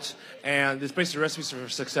out, and it's basically recipes for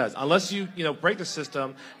success. Unless you break the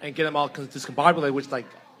system and get them all discombobulated, which like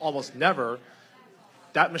almost never.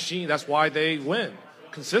 That machine, that's why they win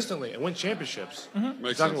consistently and win championships. Mm-hmm.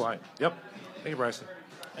 Makes Exactly sense. why. Yep. Thank you, Bryson.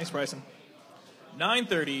 Thanks, Bryson.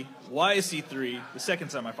 9:30, YSC 3, the second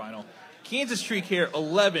semifinal. Kansas Tree Care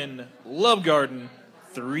 11, Love Garden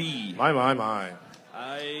 3. My.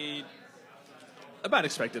 I about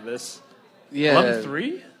expected this. Yeah.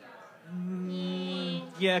 11-3?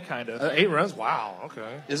 Yeah, kind of. 8 runs? Wow.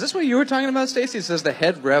 Okay. Is this what you were talking about, Stacey? It says the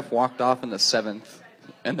head ref walked off in the 7th,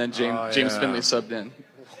 and then James Finley subbed in.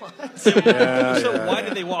 So why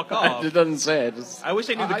did they walk off? It doesn't say. It just... I wish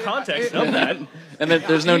I knew the context of that. And then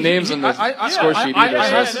there's no names on the score sheet either. I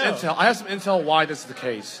have some intel why this is the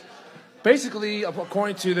case. Basically,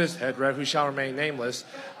 according to this head ref, who shall remain nameless,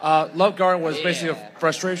 Love Garden was basically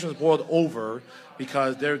frustration was boiled over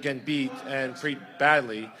because they were getting beat and pretty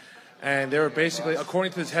badly. And they were basically,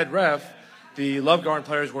 according to this head ref, the Love Garden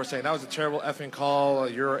players were saying that was a terrible effing call.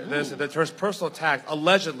 You're this, and that there's personal attack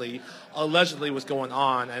allegedly was going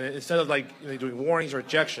on. And instead of doing warnings or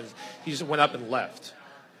ejections, he just went up and left.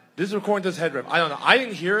 This is according to this head ref. I don't know. I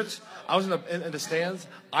didn't hear it. I was in the stands.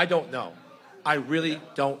 I don't know. I really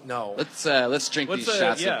don't know. Let's drink these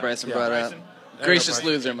shots that Bryson brought up. Gracious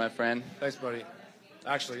loser, my friend. Thanks, buddy.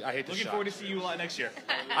 Actually, I hate the shot. Looking forward to see you a lot next year.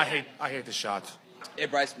 I hate the shot. Hey,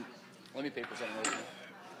 Bryson, let me pay for something.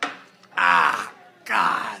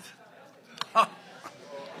 God.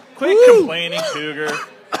 Quit complaining, Cougar.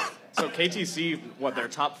 So KTC, their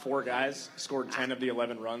top 4 guys scored 10 of the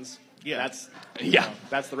 11 runs. Yeah.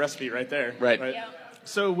 That's the recipe right there. Right. Yeah.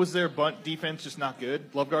 So was their bunt defense just not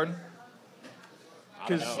good, Love Garden?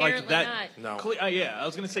 Because Apparently not. No. Yeah, I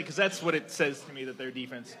was going to say because that's what it says to me that their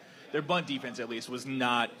bunt defense at least was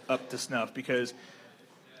not up to snuff because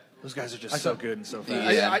those guys are just so good and so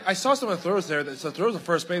fast. I saw some of the throws there. The throws of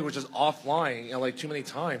first base were just offline, too many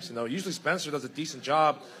times. Usually Spencer does a decent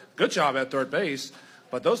job, good job at third base,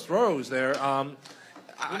 but those throws there.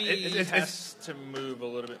 He has to move a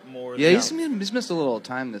little bit more. Yeah, he's missed a little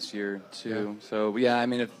time this year too. Yeah. So I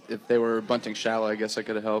mean, if they were bunting shallow, I guess I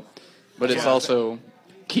could have helped. But it's also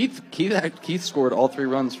Keith scored all 3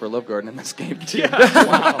 runs for Love Garden in this game too. Yeah.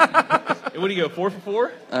 Wow. What do you go 4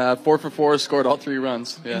 for 4? 4 for 4, scored all 3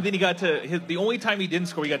 runs. Yeah. And then he got to the only time he didn't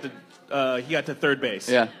score, he got to third base.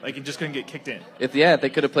 Yeah, he just couldn't get kicked in. If they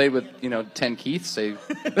could have played with 10 Keiths, they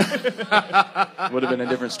would have been a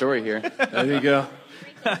different story here. There you go.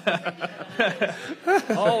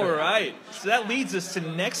 All right. So that leads us to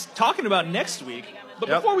talking about next week. But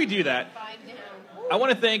before we do that, I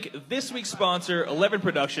want to thank this week's sponsor, 11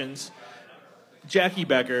 Productions, Jackie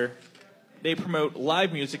Becker. They promote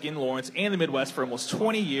live music in Lawrence and the Midwest for almost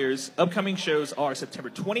 20 years. Upcoming shows are September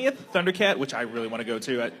 20th, Thundercat, which I really want to go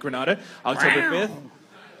to at Granada, October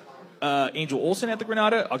 5th, Angel Olsen at the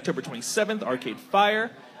Granada, October 27th, Arcade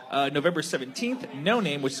Fire, November 17th, No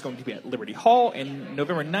Name, which is going to be at Liberty Hall, and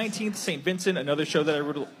November 19th, St. Vincent, another show that I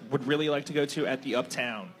would really like to go to at the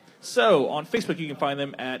Uptown. So, on Facebook, you can find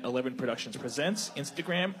them at 11 Productions Presents,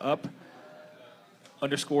 Instagram,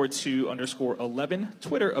 _2_11,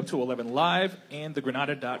 Twitter, up to 11 Live, and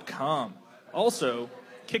thegranada.com. Also,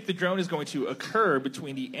 Kick the Drone is going to occur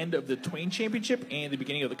between the end of the Twain Championship and the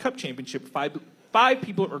beginning of the Cup Championship. Five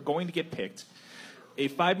people are going to get picked. A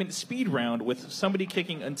 5-minute speed round with somebody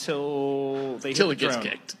kicking until they hit the gets drone,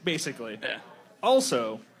 kicked. basically. Yeah.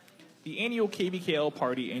 Also, the annual KBKL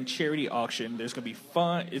party and charity auction. There's going to be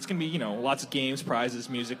fun. It's going to be, lots of games, prizes,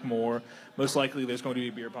 music, more. Most likely, there's going to be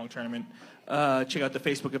a beer pong tournament. Check out the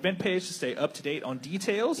Facebook event page to stay up to date on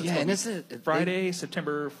details. It's Yeah, and is it Friday,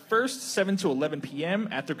 September 1st, 7 to 11 p.m.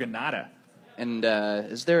 at the Granada. And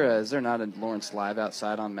is there not a Lawrence Live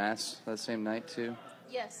outside on Mass that same night too?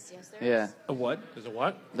 Yes, there Yeah. is. A what? There's a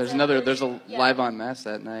what? There's a Yeah. live on Mass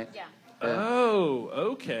that night. Yeah. Oh,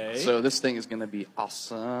 okay. So this thing is going to be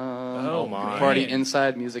awesome. Oh, my. Party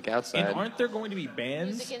inside, music outside. And aren't there going to be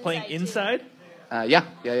bands Music playing inside, inside?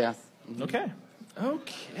 Yeah. Okay.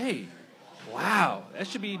 Okay. Wow. That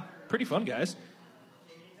should be pretty fun, guys.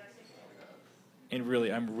 And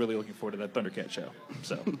really, I'm really looking forward to that Thundercat show.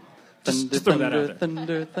 So, just throw that out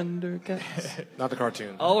there. Thundercats. Not the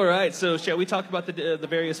cartoon. All right. So, shall we talk about the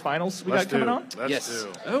various finals we got coming on? Let's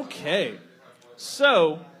do. Okay.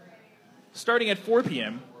 So, starting at 4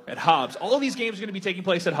 p.m. at Hobbs. All of these games are going to be taking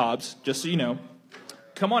place at Hobbs, just so you know.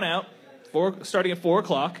 Come on out, starting at 4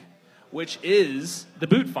 o'clock, which is the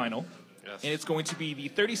boot final. Yes. And it's going to be the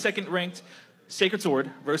 32nd ranked Sacred Sword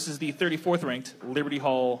versus the 34th ranked Liberty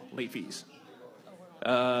Hall late fees.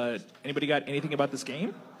 Anybody got anything about this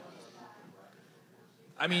game?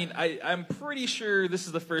 I mean, I'm pretty sure this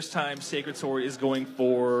is the first time Sacred Sword is going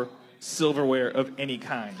for silverware of any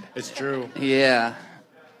kind. It's true. Yeah.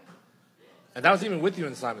 And that was even with you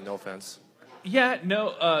in Simon, no offense. Yeah,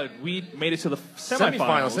 no, we made it to the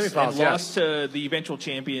semifinals and yes. lost to the eventual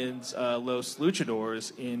champions, Los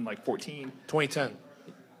Luchadors, in like 14. 2010.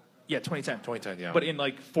 Yeah, 2010. 2010, yeah. But in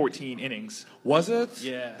like 14 innings. Was it?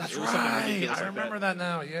 Yeah. That's it was something right. ridiculous I like remember that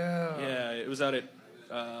now, yeah. Yeah, it was out at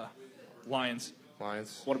Lions.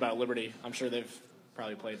 Lions. What about Liberty? I'm sure they've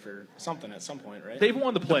probably played for something at some point, right? They've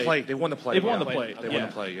won the play. They won the play. They've won yeah. the play. They won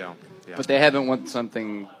the play, yeah. But they haven't won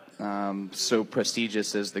something so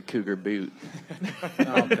prestigious as the Cougar boot.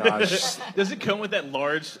 Oh, gosh. Does it come with that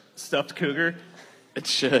large stuffed cougar? It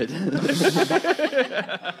should.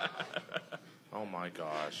 Oh, my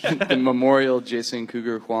gosh. The Memorial Jason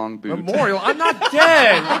Cougar Huang boot. Memorial? I'm not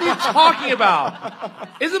dead. What are you talking about?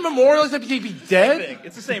 Isn't Memorial supposed to be dead?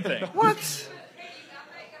 It's the same thing. What?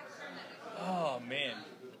 Oh, man.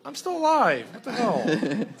 I'm still alive. What the hell?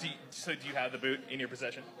 So do you have the boot in your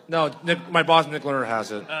possession? No, my boss, Nick Lerner,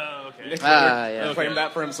 has it. Oh, okay. Yeah. Claimed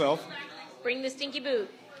that for himself. Bring the stinky boot.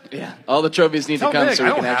 Yeah. All the trophies need Tell to come Nick, so we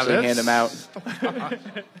I can don't have actually it. hand them out.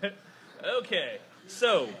 Okay,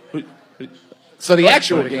 so So the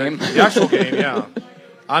actual game. The actual game, yeah.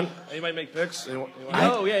 Anybody make picks?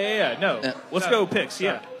 Oh, yeah. No. Let's go picks,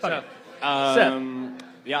 yeah. Fuck it.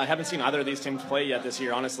 Yeah, I haven't seen either of these teams play yet this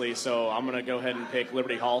year, honestly, so I'm going to go ahead and pick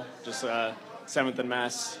Liberty Hall. Just 7th and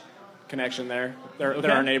Mass connection there.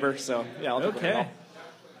 They're our neighbor, so yeah, I'll pick Liberty Hall.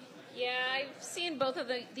 Yeah, I've seen both of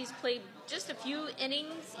these played just a few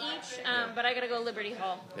innings each, but I got to go Liberty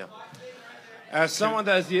Hall. Yeah. As someone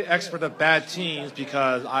that is the expert of bad teams,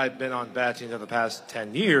 because I've been on bad teams for the past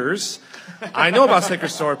 10 years, I know about Sacred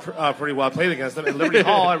Sword pretty well. I played against them. In Liberty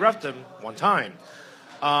Hall, I reffed them one time.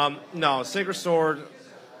 No, Sacred Sword,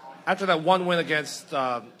 after that one win against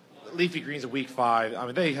Leafy Greens in Week 5, I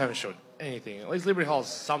mean, they haven't showed anything. At least Liberty Hall is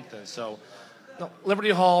something. So, no,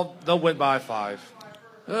 Liberty Hall, they'll win by 5.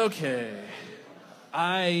 Okay. We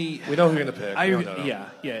know who you're going to pick.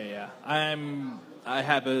 Yeah. I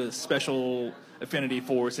have a special affinity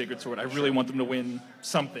for Sacred Sword. I really want them to win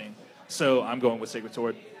something. So I'm going with Sacred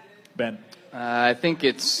Sword. Ben? I think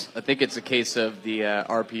it's a case of the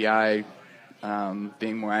RPI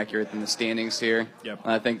being more accurate than the standings here. Yep.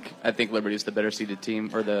 I think Liberty's the better seeded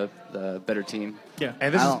team, or the better team. Yeah.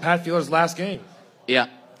 And this is Pat Fielder's last game. Yeah.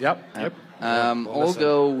 Yep. I'll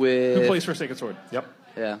go with. Who plays for Sacred Sword? Yep.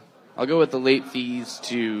 Yeah. I'll go with the late fees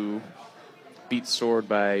to beat Sword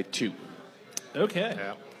by 2. Okay.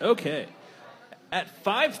 Yeah. Okay. At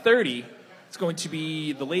 5:30, it's going to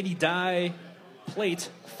be the Lady Die Plate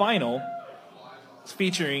Final. It's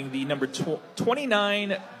featuring the number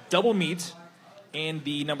 29 double meet and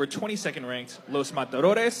the number 22nd ranked Los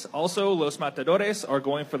Matadores. Also, Los Matadores are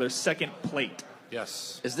going for their second plate.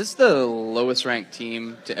 Yes. Is this the lowest ranked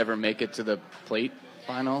team to ever make it to the plate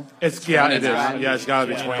final? It is. Yeah, it's got to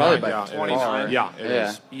be 29. Probably by yeah, 29. Yeah, it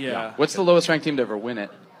is. Yeah. What's the lowest ranked team to ever win it?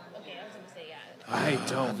 Okay, I was going to say I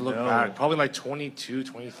don't Look know. back. Probably like 22,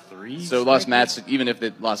 23. So Lost Mats, even if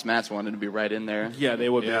the Lost Mats won, it'd be right in there. Yeah, they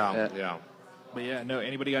would be. Yeah. But yeah, no.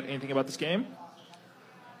 Anybody got anything about this game?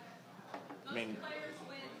 I mean,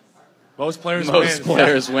 Most players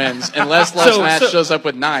wins. Unless Los Matt shows up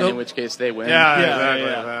with 9, in which case they win.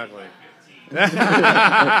 Exactly.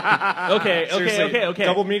 Okay.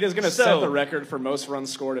 Double Meat is going to set the record for most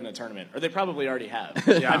runs scored in a tournament, or they probably already have.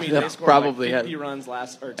 Yeah. I mean, they scored probably 50 runs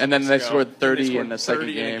and then they scored 30 in the second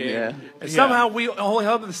game. Yeah. And somehow we only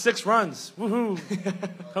held them to 6 runs. Woohoo!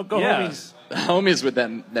 Go homies. Homies with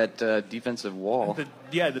that defensive wall.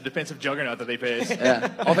 The defensive juggernaut that they face.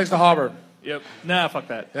 All thanks to Harbor. Yep. Nah, fuck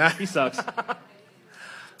that. Yeah. He sucks. But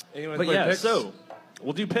yeah, so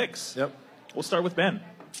we'll do picks. Yep. We'll start with Ben.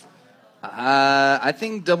 I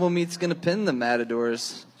think Double Meat's going to pin the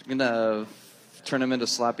Matadors. Going to turn them into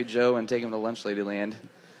Sloppy Joe and take them to Lunch Lady Land.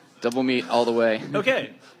 Double Meat all the way. Okay.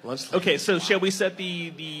 Okay, so shall we set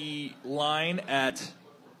the line at...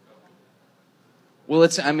 Well,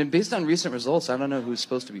 based on recent results, I don't know who's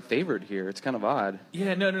supposed to be favored here. It's kind of odd.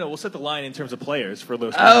 Yeah, no. We'll set the line in terms of players for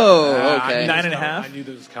those. Oh, okay. 9.5. I knew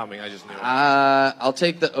this was coming. I just knew it. I'll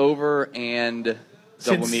take the over and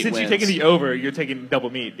Double Meat Since wins. you're taking the over, you're taking Double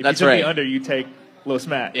Meat. If That's you take right. the under, you take Los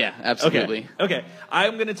Matt. Yeah, absolutely. Okay.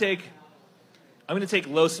 I'm gonna take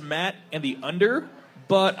Los Matt and the under,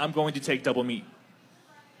 but I'm going to take Double Meat.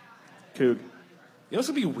 Coog. You know what's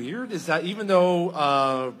going to be weird is that even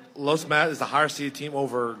though Los Matt is the higher seeded team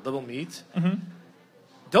over Double Meat,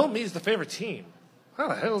 Double Meat is the favorite team. How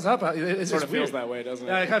the hell is that about? It sort of feels that way, doesn't it?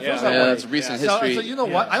 Yeah, it kind of feels that way. Yeah, that's recent history. So you know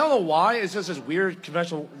what? I don't know why. It's just this weird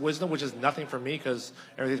conventional wisdom, which is nothing for me because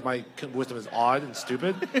my wisdom is odd and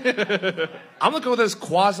stupid. I'm going to go with this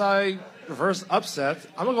quasi-reverse upset.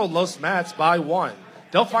 I'm going to go Los Mats by 1.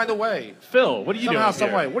 They'll find a way. Phil, what are you doing Somehow, some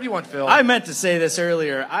here? way. What do you want, Phil? I meant to say this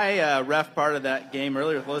earlier. I ref part of that game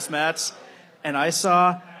earlier with Los Mats, and I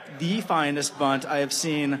saw the finest bunt I have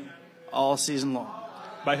seen all season long.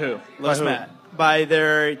 By who? Los Matt. By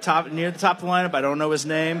their near the top of the lineup. I don't know his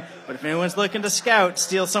name, but if anyone's looking to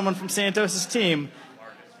steal someone from Santos' team,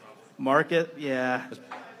 Market, yeah.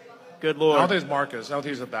 Good Lord. I don't think it's Marcus. I don't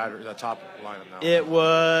think he's the top lineup now. It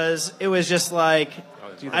was just like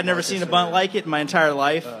I'd never seen a bunt like it in my entire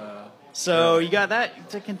life. So you got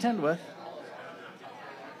that to contend with.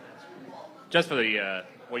 Just for the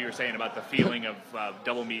what you were saying about the feeling of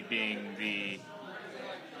Double Meat being the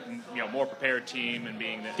more prepared team and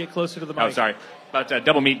being the Get closer to the mic. Oh, sorry, but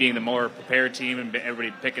Double Meat being the more prepared team and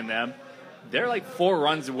everybody picking them. They're like 4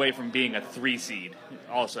 runs away from being a 3 seed,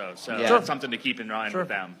 also. So that's something to keep in mind with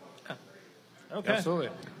them. Okay. Absolutely.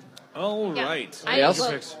 All Yeah. right. I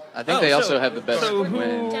think they also have the best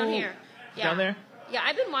win. Down here. Yeah. Down there? Yeah,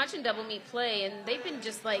 I've been watching Double Meat play, and they've been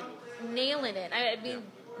just, like, nailing it. I mean,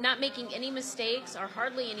 not making any mistakes or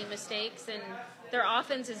hardly any mistakes, and their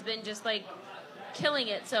offense has been just, like, killing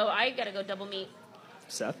it. So I got to go Double Meat.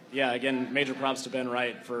 Seth? Yeah, again, major props to Ben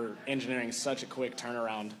Wright for engineering such a quick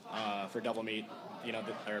turnaround for Double Meat,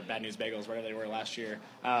 or Bad News Bagels, whatever they were last year.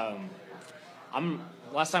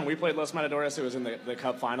 Last time we played Los Matadores, it was in the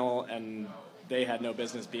Cup final, and they had no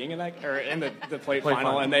business being in that, or in the plate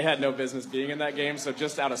final, and they had no business being in that game. So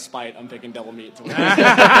just out of spite, I'm picking Double Meat to win. They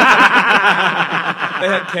had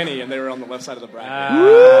Kenny, and they were on the left side of the bracket.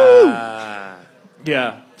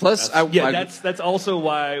 Yeah. Plus, that's also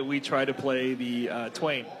why we try to play the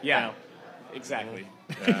Twain. Yeah, exactly.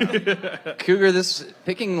 Cougar,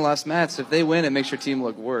 picking Los Mats, if they win, it makes your team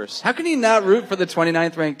look worse. How can you not root for the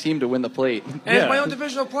 29th ranked team to win the plate? And it's my own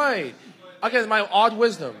divisional play. Again, my odd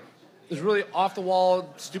wisdom. It's really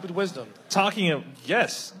off-the-wall, stupid wisdom.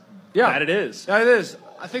 Yes. Yeah. That it is. Yeah, it is.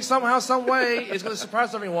 I think somehow, some way, it's going to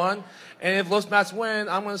surprise everyone. And if Los Mats win,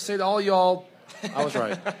 I'm going to say to all y'all, I was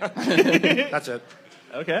right. That's it.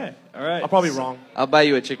 Okay. All right. I'll probably be wrong. I'll buy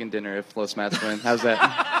you a chicken dinner if Los Mats win. How's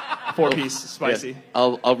that? 4-piece spicy.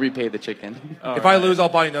 Yeah. I'll repay the chicken. If I lose, I'll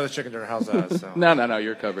buy you another chicken dinner. How's that? So. No,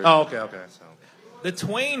 you're covered. Oh, okay. So. The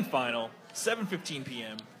Twain final, 7:15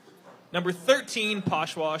 p.m. Number 13,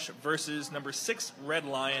 Poshwash versus number 6, Red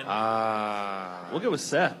Lion. We'll go with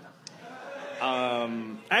Seth.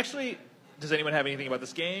 Actually, does anyone have anything about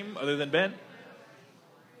this game other than Ben?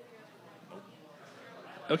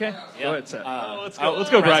 Okay. Yeah. Go ahead, Seth. Let's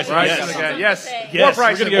go, Bryson. Bryson Yes. again. Yes. Yes. More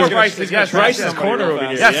Bryson. More Bryson. Yes. Bryson's corner over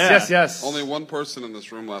here. Yes. Only one person in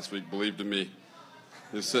this room last week believed in me.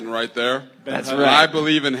 He's sitting right there. That's And right. I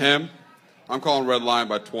believe in him. I'm calling Red Lion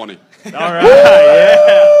by 20. All right.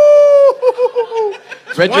 Yeah.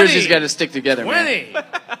 Red jerseys got to stick together, man. 20.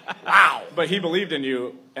 Wow. But he believed in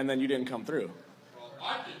you, and then you didn't come through.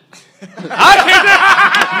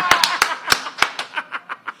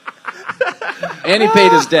 And he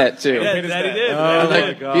paid his debt, too. Yeah, that he did. Oh, my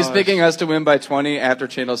Like, God. he's picking us to win by 20 after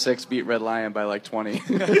Channel 6 beat Red Lion by like 20. All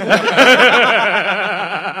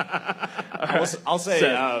I'll say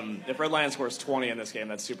So- if Red Lion scores 20 in this game,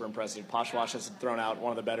 that's super impressive. Poshwash has thrown out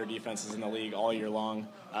one of the better defenses in the league all year long.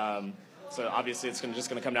 So obviously it's just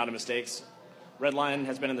going to come down to mistakes. Red Lion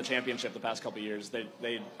has been in the championship the past couple of years.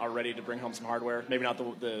 They are ready to bring home some hardware. Maybe not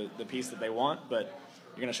the piece that they want, but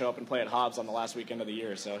you're going to show up and play at Hobbs on the last weekend of the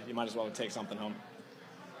year, so you might as well take something home.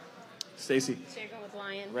 Stacy. So you're going with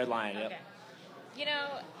Lion? Red Lion, Okay. yep. You know,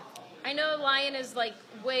 I know Lion is like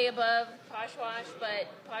way above Poshwash, but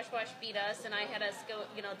Poshwash beat us, and I had us go,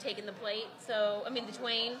 taking the plate. So, the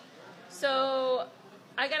Twain. So,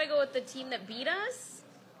 I got to go with the team that beat us,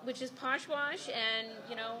 which is Poshwash, and,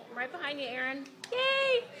 I'm right behind you, Aaron.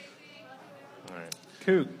 Yay! All right.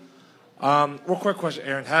 Coog. Real quick question,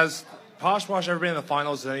 Aaron. Has Poshwash ever been in the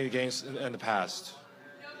finals in any games in the past?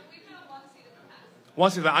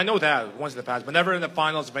 Once in the I know that once in the past, but never in the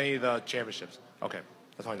finals of any of the championships. Okay,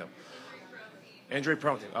 that's all I know. Injury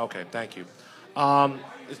prone team. Okay, thank you.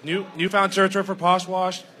 It's newfound territory for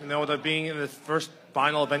Poshwash. They're being in the first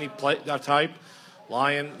final of any type.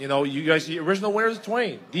 Lion, you guys, the original winners of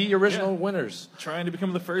Twain. The original winners. Trying to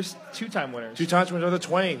become the first two-time winners. Two times winners of the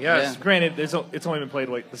Twain, yes. Yeah. Granted, it's only been played,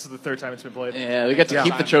 this is the third time it's been played. Yeah, we got to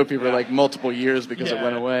keep the trophy for multiple years because it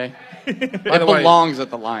went away. It By the way, belongs at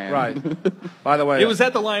the Lion. Right. By the way, It was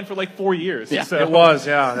at the line for 4 years. Yeah. So. It was,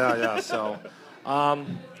 yeah. So,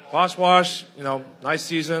 Poshwash, nice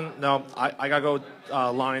season. No, I gotta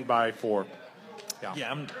go Lion by 4.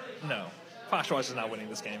 Yeah, no. Poshwash is not winning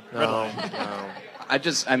this game. No, Red Lion.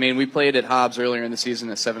 no. We played at Hobbs earlier in the season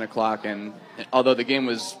at 7:00, and although the game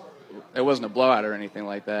wasn't a blowout or anything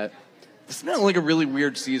like that, it's been a really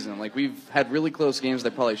weird season. We've had really close games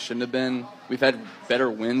that probably shouldn't have been. We've had better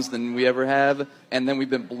wins than we ever have, and then we've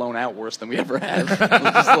been blown out worse than we ever have. It's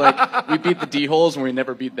just we beat the D-holes and we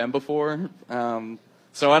never beat them before.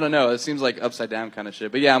 So I don't know. It seems like upside down kind of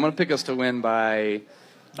shit. But yeah, I'm gonna pick us to win by.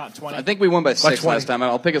 Not 20. I think we won by 6 20. last time.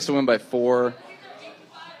 I'll pick us to win by 4.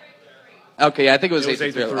 Okay, I think it was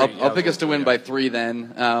 8-3. I'll pick us to win by 3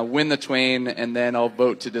 then. Win the Twain, and then I'll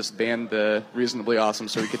vote to disband the Reasonably Awesome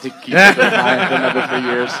so we can keep it behind for another 3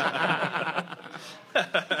 years.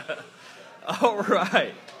 All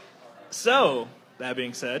right. So, that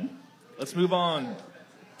being said, let's move on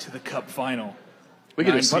to the Cup final. We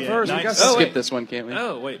can But first, we got skip this one, can't we?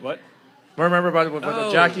 Oh, wait, what? Remember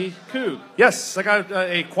about Jackie? Coog. Yes, I got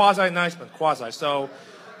a quasi-nice one. So,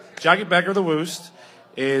 Jackie Becker, the Woost,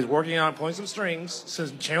 is working on pulling some strings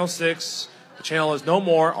since Channel 6, the channel is no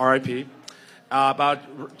more, RIP, about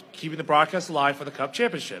keeping the broadcast alive for the Cup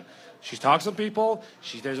Championship. She's talked to some people.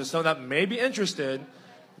 There's someone that may be interested to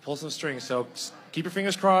pull some strings. So, keep your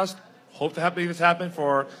fingers crossed. Hope to have this happen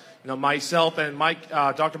for myself and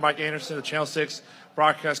Dr. Mike Anderson, the Channel 6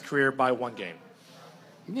 broadcast career by 1 game.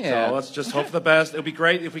 Yeah. So let's just hope for the best. It would be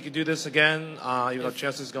great if we could do this again, even though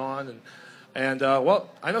Chess is gone. And well,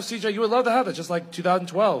 I know, CJ, you would love to have it, just like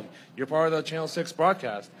 2012. You're part of the Channel 6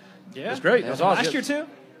 broadcast. Yeah. It was great. It was awesome. Last year, too?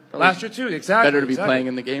 Last year, too, exactly. Better to be playing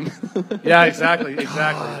in the game. Yeah, exactly.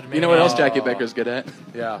 You know what else Jackie Becker's good at?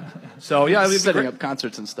 Yeah. So, yeah. It'd be Setting great. up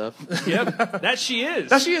concerts and stuff. Yep, that she is.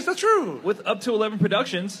 That's true. With Up to 11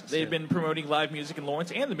 Productions, they've been promoting live music in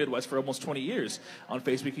Lawrence and the Midwest for almost 20 years. On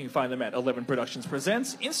Facebook, you can find them at 11 Productions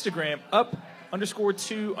Presents. Instagram,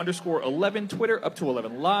 up_2_11. Twitter, up to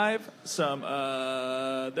 11 Live.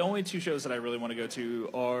 The only 2 shows that I really want to go to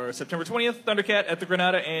are September 20th, Thundercat at the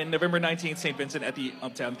Granada, and November 19th, St. Vincent at the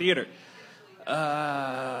Uptown Theater.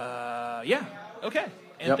 Yeah, okay.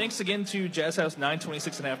 And thanks again to Jazz House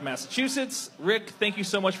 926.5 Massachusetts. Rick, thank you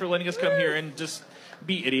so much for letting us come here and just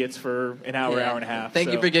be idiots for an hour, hour and a half.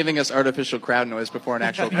 Thank you for giving us artificial crowd noise before an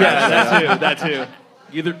actual crowd. Yeah, that too.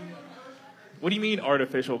 What do you mean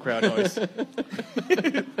artificial crowd noise?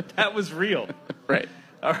 That was real. Right.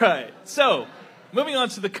 All right. So, moving on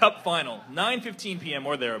to the Cup final, 9:15 p.m.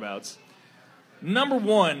 or thereabouts. Number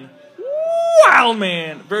 1,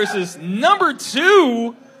 Wildman versus number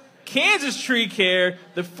 2, Kansas Tree Care.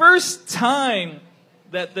 The first time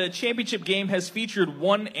that the championship game has featured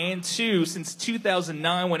 1 and 2 since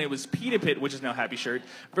 2009 when it was Pita Pit, which is now Happy Shirt,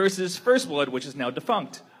 versus First Blood, which is now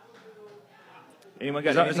defunct. Anyone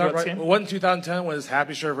got anything about this game? One 2010 was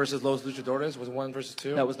Happy Shirt versus Los Luchadores. Was it 1 versus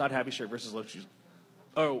 2? That was not Happy Shirt versus Los Luchadores.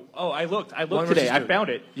 I looked 1 today. versus I 2. found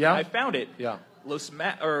it. Yeah? I found it. Yeah. Los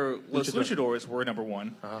Luchadores were number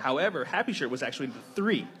 1. However, Happy Shirt was actually the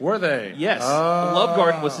 3. Were they? Yes. Oh. Love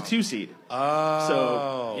Garden was the 2 seed. Oh.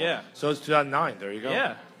 So, yeah. So it's 2009. There you go.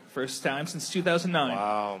 Yeah. First time since 2009.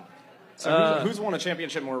 Wow. So who's won a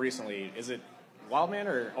championship more recently? Is it Wildman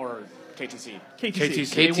or KTC?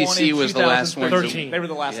 KTC. KTC was the last one. 13. They were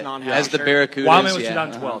the last non-happy As the shirt. Barracudas. Wildman was yeah.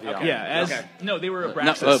 2012. Yeah. Yeah. No, they were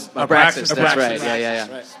Abraxas. Abraxas. That's Abraxas. right.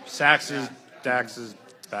 Yeah. Right. Sax's Dax's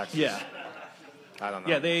back. Yeah. I don't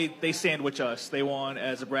know. Yeah, they sandwich us. They won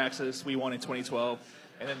as Abraxas. We won in 2012.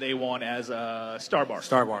 And then they won as Star Bar.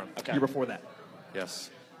 Star Bar. Okay. Year before that.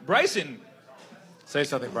 Yes. Bryson. Say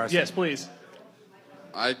something, Bryson. Yes, please.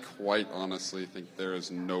 I quite honestly think there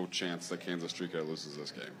is no chance that Kansas Streaker loses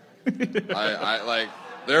this game. I like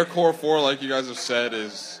their core four, like you guys have said,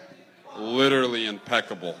 is literally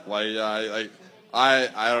impeccable. Like I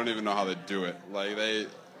don't even know how they do it. Like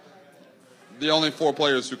the only 4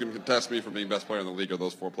 players who can contest me for being best player in the league are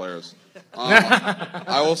those 4 players.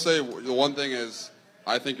 I will say the one thing is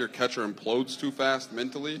I think your catcher implodes too fast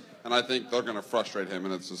mentally, and I think they're going to frustrate him,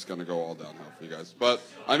 and it's just going to go all downhill for you guys. But,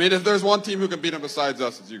 I mean, if there's one team who can beat him besides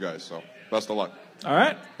us, it's you guys. So, best of luck. All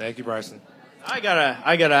right. Thank you, Bryson. I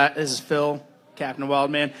gotta. This is Phil, Captain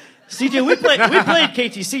Wildman. CJ, we played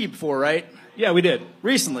KTC before, right? Yeah, we did.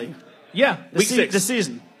 Recently. Yeah, week 6. This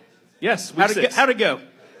season. Yes, week 6. How'd it go?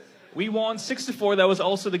 We won 6-4. That was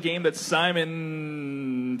also the game that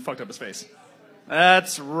Simon fucked up his face.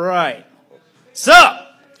 That's right. So,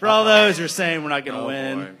 for all those who are saying we're not going to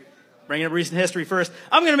win, boy. bringing up recent history first,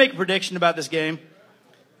 I'm going to make a prediction about this game.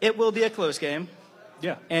 It will be a close game,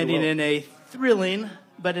 Yeah. ending in a thrilling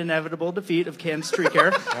but inevitable defeat of Kansas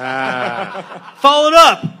Streaker. Followed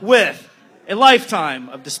up with a lifetime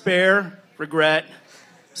of despair, regret,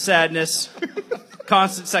 sadness,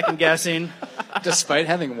 constant second-guessing, Despite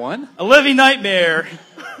having won? a living nightmare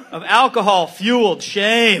of alcohol-fueled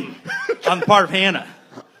shame on the part of Hannah.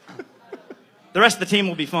 The rest of the team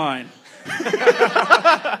will be fine.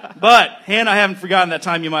 But, Hannah, I haven't forgotten that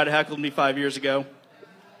time you might have heckled me 5 years ago.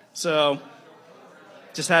 So,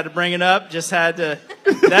 just had to bring it up. Just had to.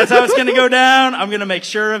 That's how it's going to go down. I'm going to make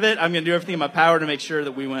sure of it. I'm going to do everything in my power to make sure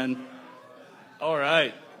that we win. All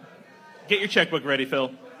right. Get your checkbook ready, Phil.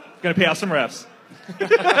 Going to pay off some refs.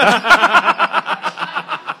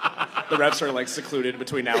 The refs are like secluded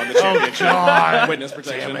between now and the championship. God. Witness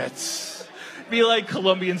protection. Damn it. Be like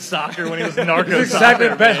Colombian soccer when it was narco It's exactly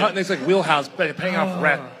soccer. Ben man. Hunting. It's like wheelhouse paying off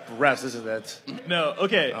refs, isn't it? No,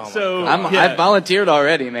 okay. Oh my so I volunteered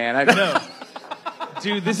already, man. no.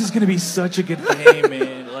 Dude, this is going to be such a good game,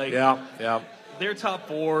 man. Like Yeah. their top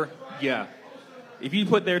 4, yeah. If you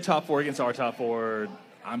put their top 4 against our top 4,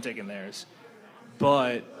 I'm taking theirs.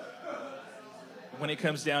 But when it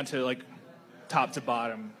comes down to like top to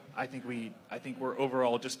bottom, I think we're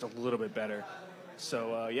overall just a little bit better.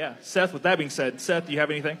 So yeah, Seth. With that being said, Seth, do you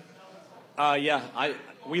have anything?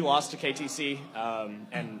 We lost to KTC,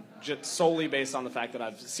 and just solely based on the fact that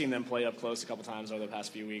I've seen them play up close a couple times over the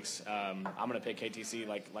past few weeks, I'm going to pick KTC.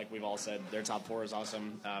 Like we've all said, their top 4 is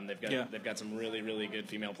awesome. They've got some really really good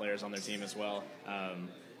female players on their team as well.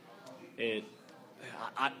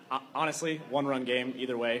 I honestly, 1-run game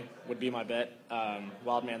either way would be my bet.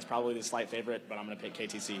 Wildman's probably the slight favorite, but I'm going to pick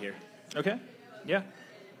KTC here. Okay. Yeah.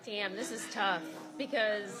 Damn, this is tough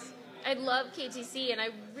because I love KTC and I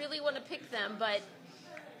really want to pick them, but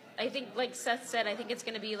I think, like Seth said, I think it's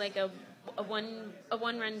going to be like a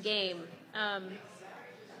one-run game. I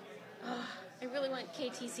really want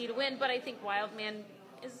KTC to win, but I think Wildman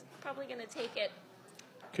is probably going to take it.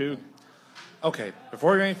 Cool. Okay,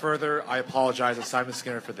 before we go any further, I apologize to Simon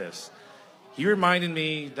Skinner for this. He reminded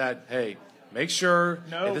me that, hey, make sure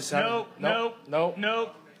if this happens. Nope. Don't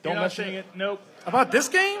You're not mention saying it. it. Nope. About this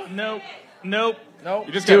game? Nope. You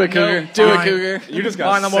just Do got, it, Cougar. No, Do it, fine. Cougar. You just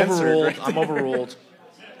got Fine, I'm censored overruled. right I'm overruled.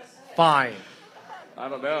 Fine. I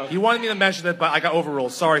don't know. He wanted me to mention it, but I got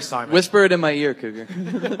overruled. Sorry, Simon. Whisper it in my ear, Cougar.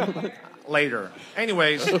 Later.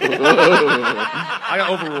 Anyways, I got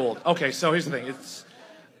overruled. Okay, so here's the thing.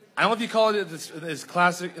 I don't know if you call it this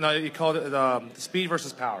classic. You call it the speed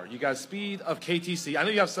versus power. You got speed of KTC. I know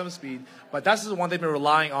you have some speed, but that's the one they've been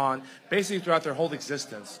relying on basically throughout their whole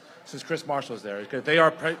existence since Chris Marshall's there. Because they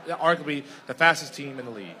are arguably the fastest team in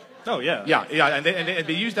the league. Oh yeah. Yeah, and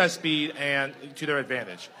they use that speed and to their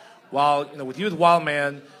advantage. While with you with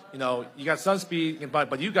Wildman, you got some speed,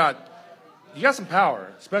 but you got some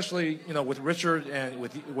power, especially with Richard and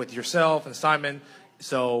with yourself and Simon.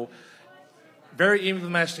 So very evenly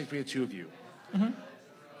matched between the two of you. Mm-hmm.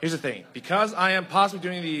 Here's the thing: because I am possibly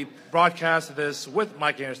doing the broadcast of this with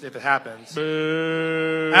Mike Anderson, if it happens,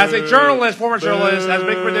 as a journalist, former journalist, has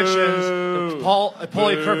big predictions. Paul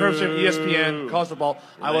Kirkherbst of ESPN, college football.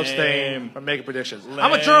 I will stay from making predictions.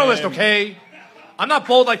 I'm a journalist, okay? I'm not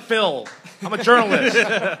bold like Phil. I'm a journalist.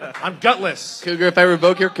 I'm gutless. Cougar, if I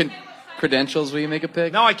revoke your credentials, will you make a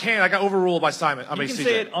pick? No, I can't. I got overruled by Simon. You can CJ.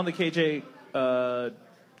 say it on the KJ.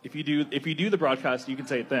 If you do the broadcast, you can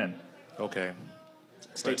say it then. Okay.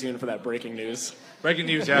 Stay tuned for that breaking news. Breaking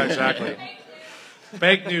news, yeah, exactly.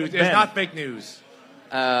 Fake news. It's not fake news.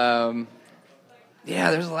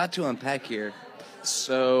 Yeah, there's a lot to unpack here.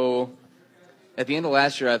 So, at the end of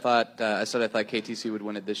last year, I thought KTC would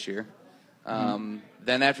win it this year.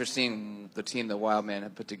 Then after seeing the team that Wildman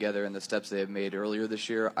had put together and the steps they have made earlier this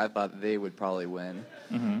year, I thought they would probably win.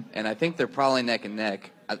 And I think they're probably neck and neck.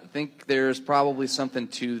 I think there's probably something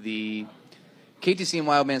to the KTC and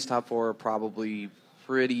Wildman's top four are probably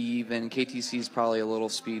pretty even. KTC's probably a little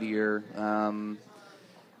speedier.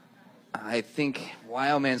 I think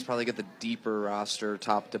Wildman's probably got the deeper roster,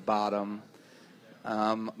 top to bottom.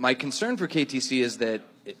 My concern for KTC is that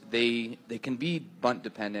they can be bunt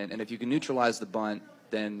dependent, and if you can neutralize the bunt,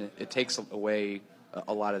 then it takes away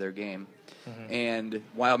a lot of their game. And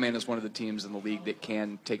Wildman is one of the teams in the league that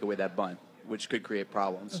can take away that bunt, which could create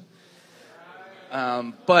problems.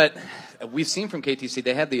 But we've seen from KTC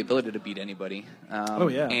they have the ability to beat anybody.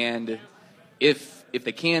 And if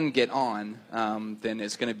they can get on, then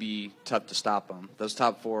it's going to be tough to stop them. Those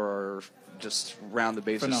top four are just round the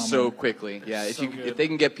bases so quickly. Yeah, if they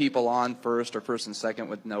can get people on first or first and second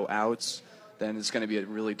with no outs, then it's going to be a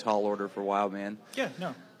really tall order for Wildman. Yeah,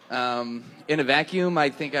 no. In a vacuum, I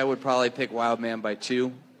think I would probably pick Wildman by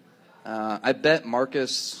 2. I bet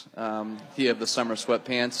Marcus, he of the summer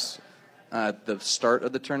sweatpants, at the start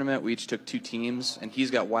of the tournament, we each took 2 teams, and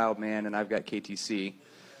he's got Wildman and I've got KTC.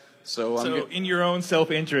 So in your own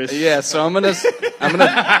self-interest. Yeah, so I'm gonna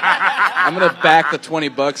back the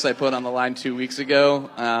 $20 I put on the line 2 weeks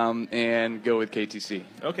ago, and go with KTC.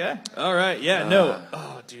 Okay. All right. Yeah. No.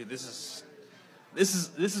 Oh, dude, this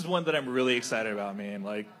is one that I'm really excited about, man.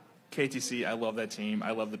 Like KTC, I love that team.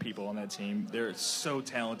 I love the people on that team. They're so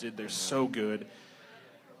talented. They're so good.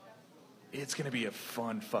 It's gonna be a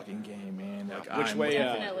fun fucking game, man. Like,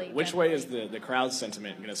 which way is the crowd's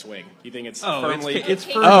sentiment going to swing? You think it's firmly? It's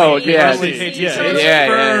firmly KTC.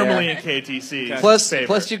 Firmly in KTC. Okay.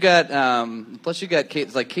 Plus you got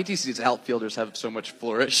KTC's outfielders have so much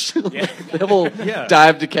flourish. They will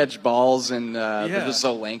dive to catch balls, and they're just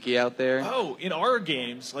so lanky out there. Oh, in our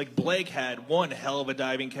games, like Blake had one hell of a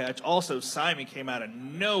diving catch. Also, Simon came out of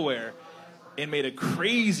nowhere and made a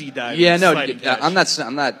crazy diving. Yeah, no, catch. I'm not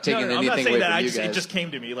taking anything I'm not saying away that. from you guys. It just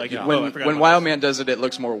came to me. Like when Wildman does it, it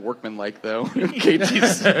looks more workmanlike though.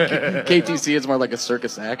 KTC is more like a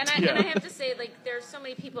circus act. And I have to say, like, there's so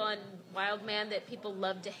many people on Wildman that people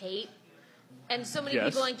love to hate, and so many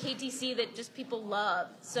people on KTC that just people love.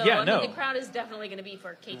 So I mean, the crowd is definitely going to be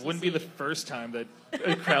for KTC. Wouldn't be the first time that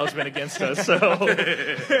a crowd's been against us. So like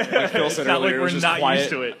Phil said earlier, like we're not quiet. used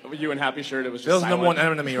to it. You and Happy Shirt, it was just Phil's silent. number one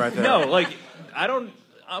enemy right there. No, like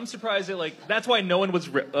I'm surprised that that's why no one was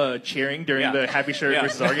cheering during the Happy Shirt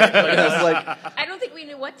versus our game. I don't think we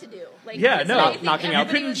knew what to do. Knocking out.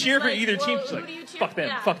 You couldn't cheer for either team. Fuck them.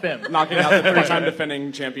 Fuck them. Knocking out the 3-time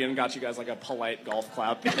defending champion got you guys like a polite golf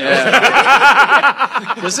clap.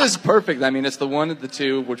 This is perfect. I mean, it's the one of the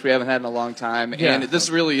two which we haven't had in a long time, and this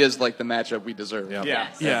really is like the matchup we deserve.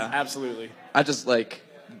 Yeah, absolutely. I just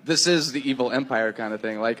this is the evil empire kind of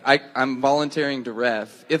thing. Like, I'm volunteering to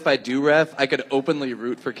ref. If I do ref, I could openly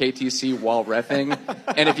root for KTC while reffing.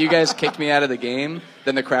 And if you guys kicked me out of the game,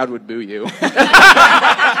 then the crowd would boo you.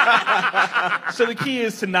 So the key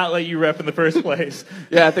is to not let you ref in the first place.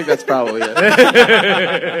 Yeah, I think that's probably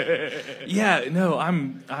it. Yeah, no,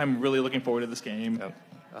 I'm really looking forward to this game. Yep.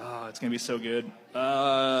 Oh, it's going to be so good.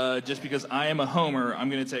 Just because I am a homer, I'm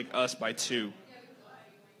going to take us by 2.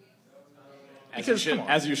 As you should.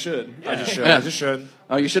 As you should.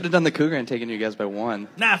 Oh, you should have done the Cougar and taken you guys by 1.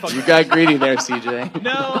 Nah, fuck you got greedy there, CJ.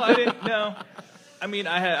 No, I didn't. No, I mean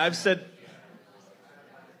I've said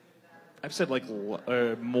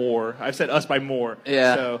more. I've said us by more.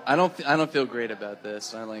 Yeah, so. I don't feel great about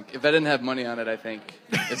this. If I didn't have money on it, I think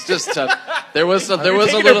it's just tough. There was a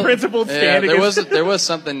little principled stand. There was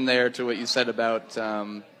something there to what you said about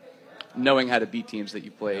knowing how to beat teams that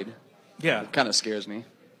you played. Yeah, it kind of scares me.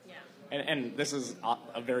 And this is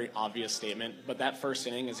a very obvious statement, but that first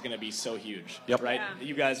inning is going to be so huge, right? Yeah.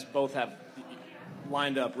 You guys both have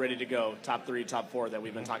lined up, ready to go, top 3, top 4 that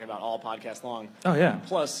we've been talking about all podcast long. Oh, yeah.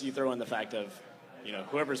 Plus, you throw in the fact of,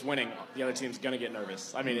 whoever's winning, the other team's going to get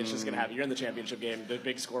nervous. I mean, it's just going to happen. You're in the championship game. The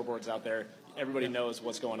big scoreboard's out there. Everybody knows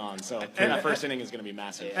what's going on. So that first inning is going to be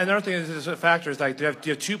massive. And the other thing is a factor is you have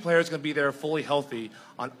 2 players going to be there fully healthy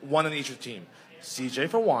on one on each of the team. CJ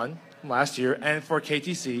for one from last year, and for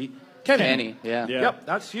KTC, Kenny. Yeah. Yep,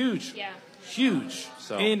 that's huge. Yeah. Huge.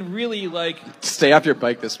 So. And really, stay off your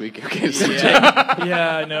bike this week, okay?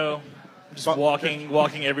 Yeah, I know. Just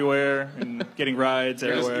walking everywhere and getting rides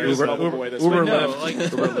everywhere. Those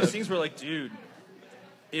things were dude,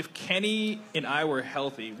 if Kenny and I were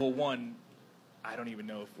healthy, well, one, I don't even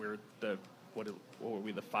know if we're what were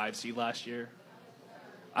we, the 5 seed last year?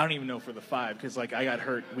 I don't even know for the 5 because like I got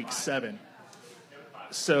hurt week 7,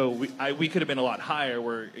 so we could have been a lot higher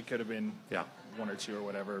where it could have been 1 or 2 or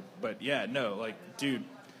whatever. But yeah, no, like dude,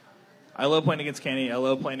 I love playing against Kenny. I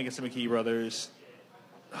love playing against the McKee brothers.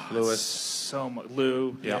 Lewis, so much.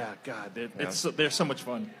 Lou, yeah, God, they're so much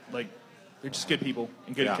fun. Like they're just good people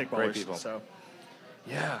and good kickballers. Great people. So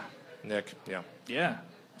yeah, Nick, yeah.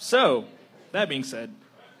 So that being said,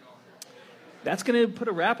 that's going to put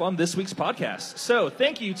a wrap on this week's podcast. So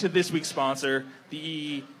thank you to this week's sponsor,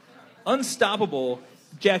 the unstoppable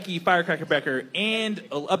Jackie Firecracker Becker and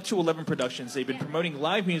Up to 11 Productions. They've been promoting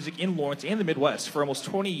live music in Lawrence and the Midwest for almost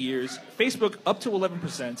 20 years. Facebook, Up to 11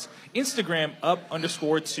 Presents. Instagram,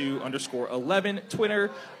 Up_to_11.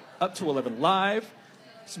 Twitter, Up to 11 Live.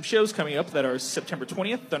 Some shows coming up that are September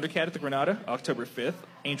 20th, Thundercat at the Granada. October 5th,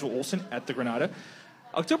 Angel Olsen at the Granada.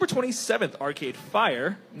 October 27th, Arcade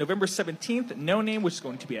Fire. November 17th, No Name, which is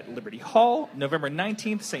going to be at Liberty Hall. November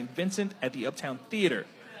 19th, St. Vincent at the Uptown Theater.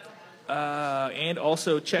 And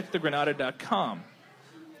also check thegranada.com.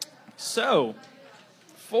 So,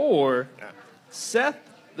 for Seth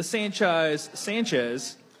the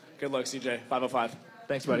Sanchez. Good luck, CJ. 505.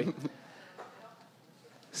 Thanks, buddy.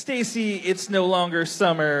 Stacy, it's no longer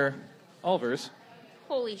summer. Olvers.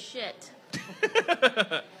 Holy shit.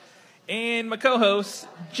 And my co-host,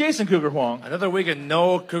 Jason Cougar Huang. Another week of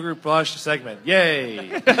no Cougar Plush segment.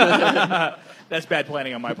 Yay! That's bad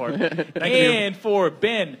planning on my part. Thank you. And for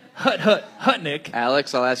Ben Hutnick.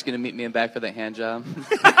 Alex, I'll ask you to meet me in back for the hand job.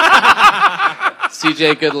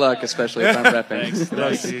 CJ, good luck, especially if I'm repping.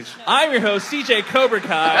 Thanks. I'm your host, CJ Cobra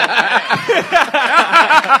Kai.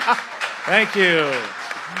 Thank you.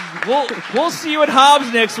 We'll see you at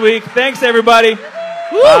Hobbs next week. Thanks, everybody.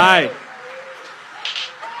 Woo! Bye.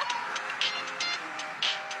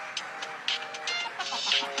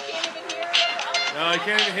 No, I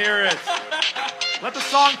can't even hear it. Let the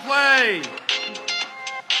song play.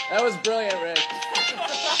 That was brilliant, Rick.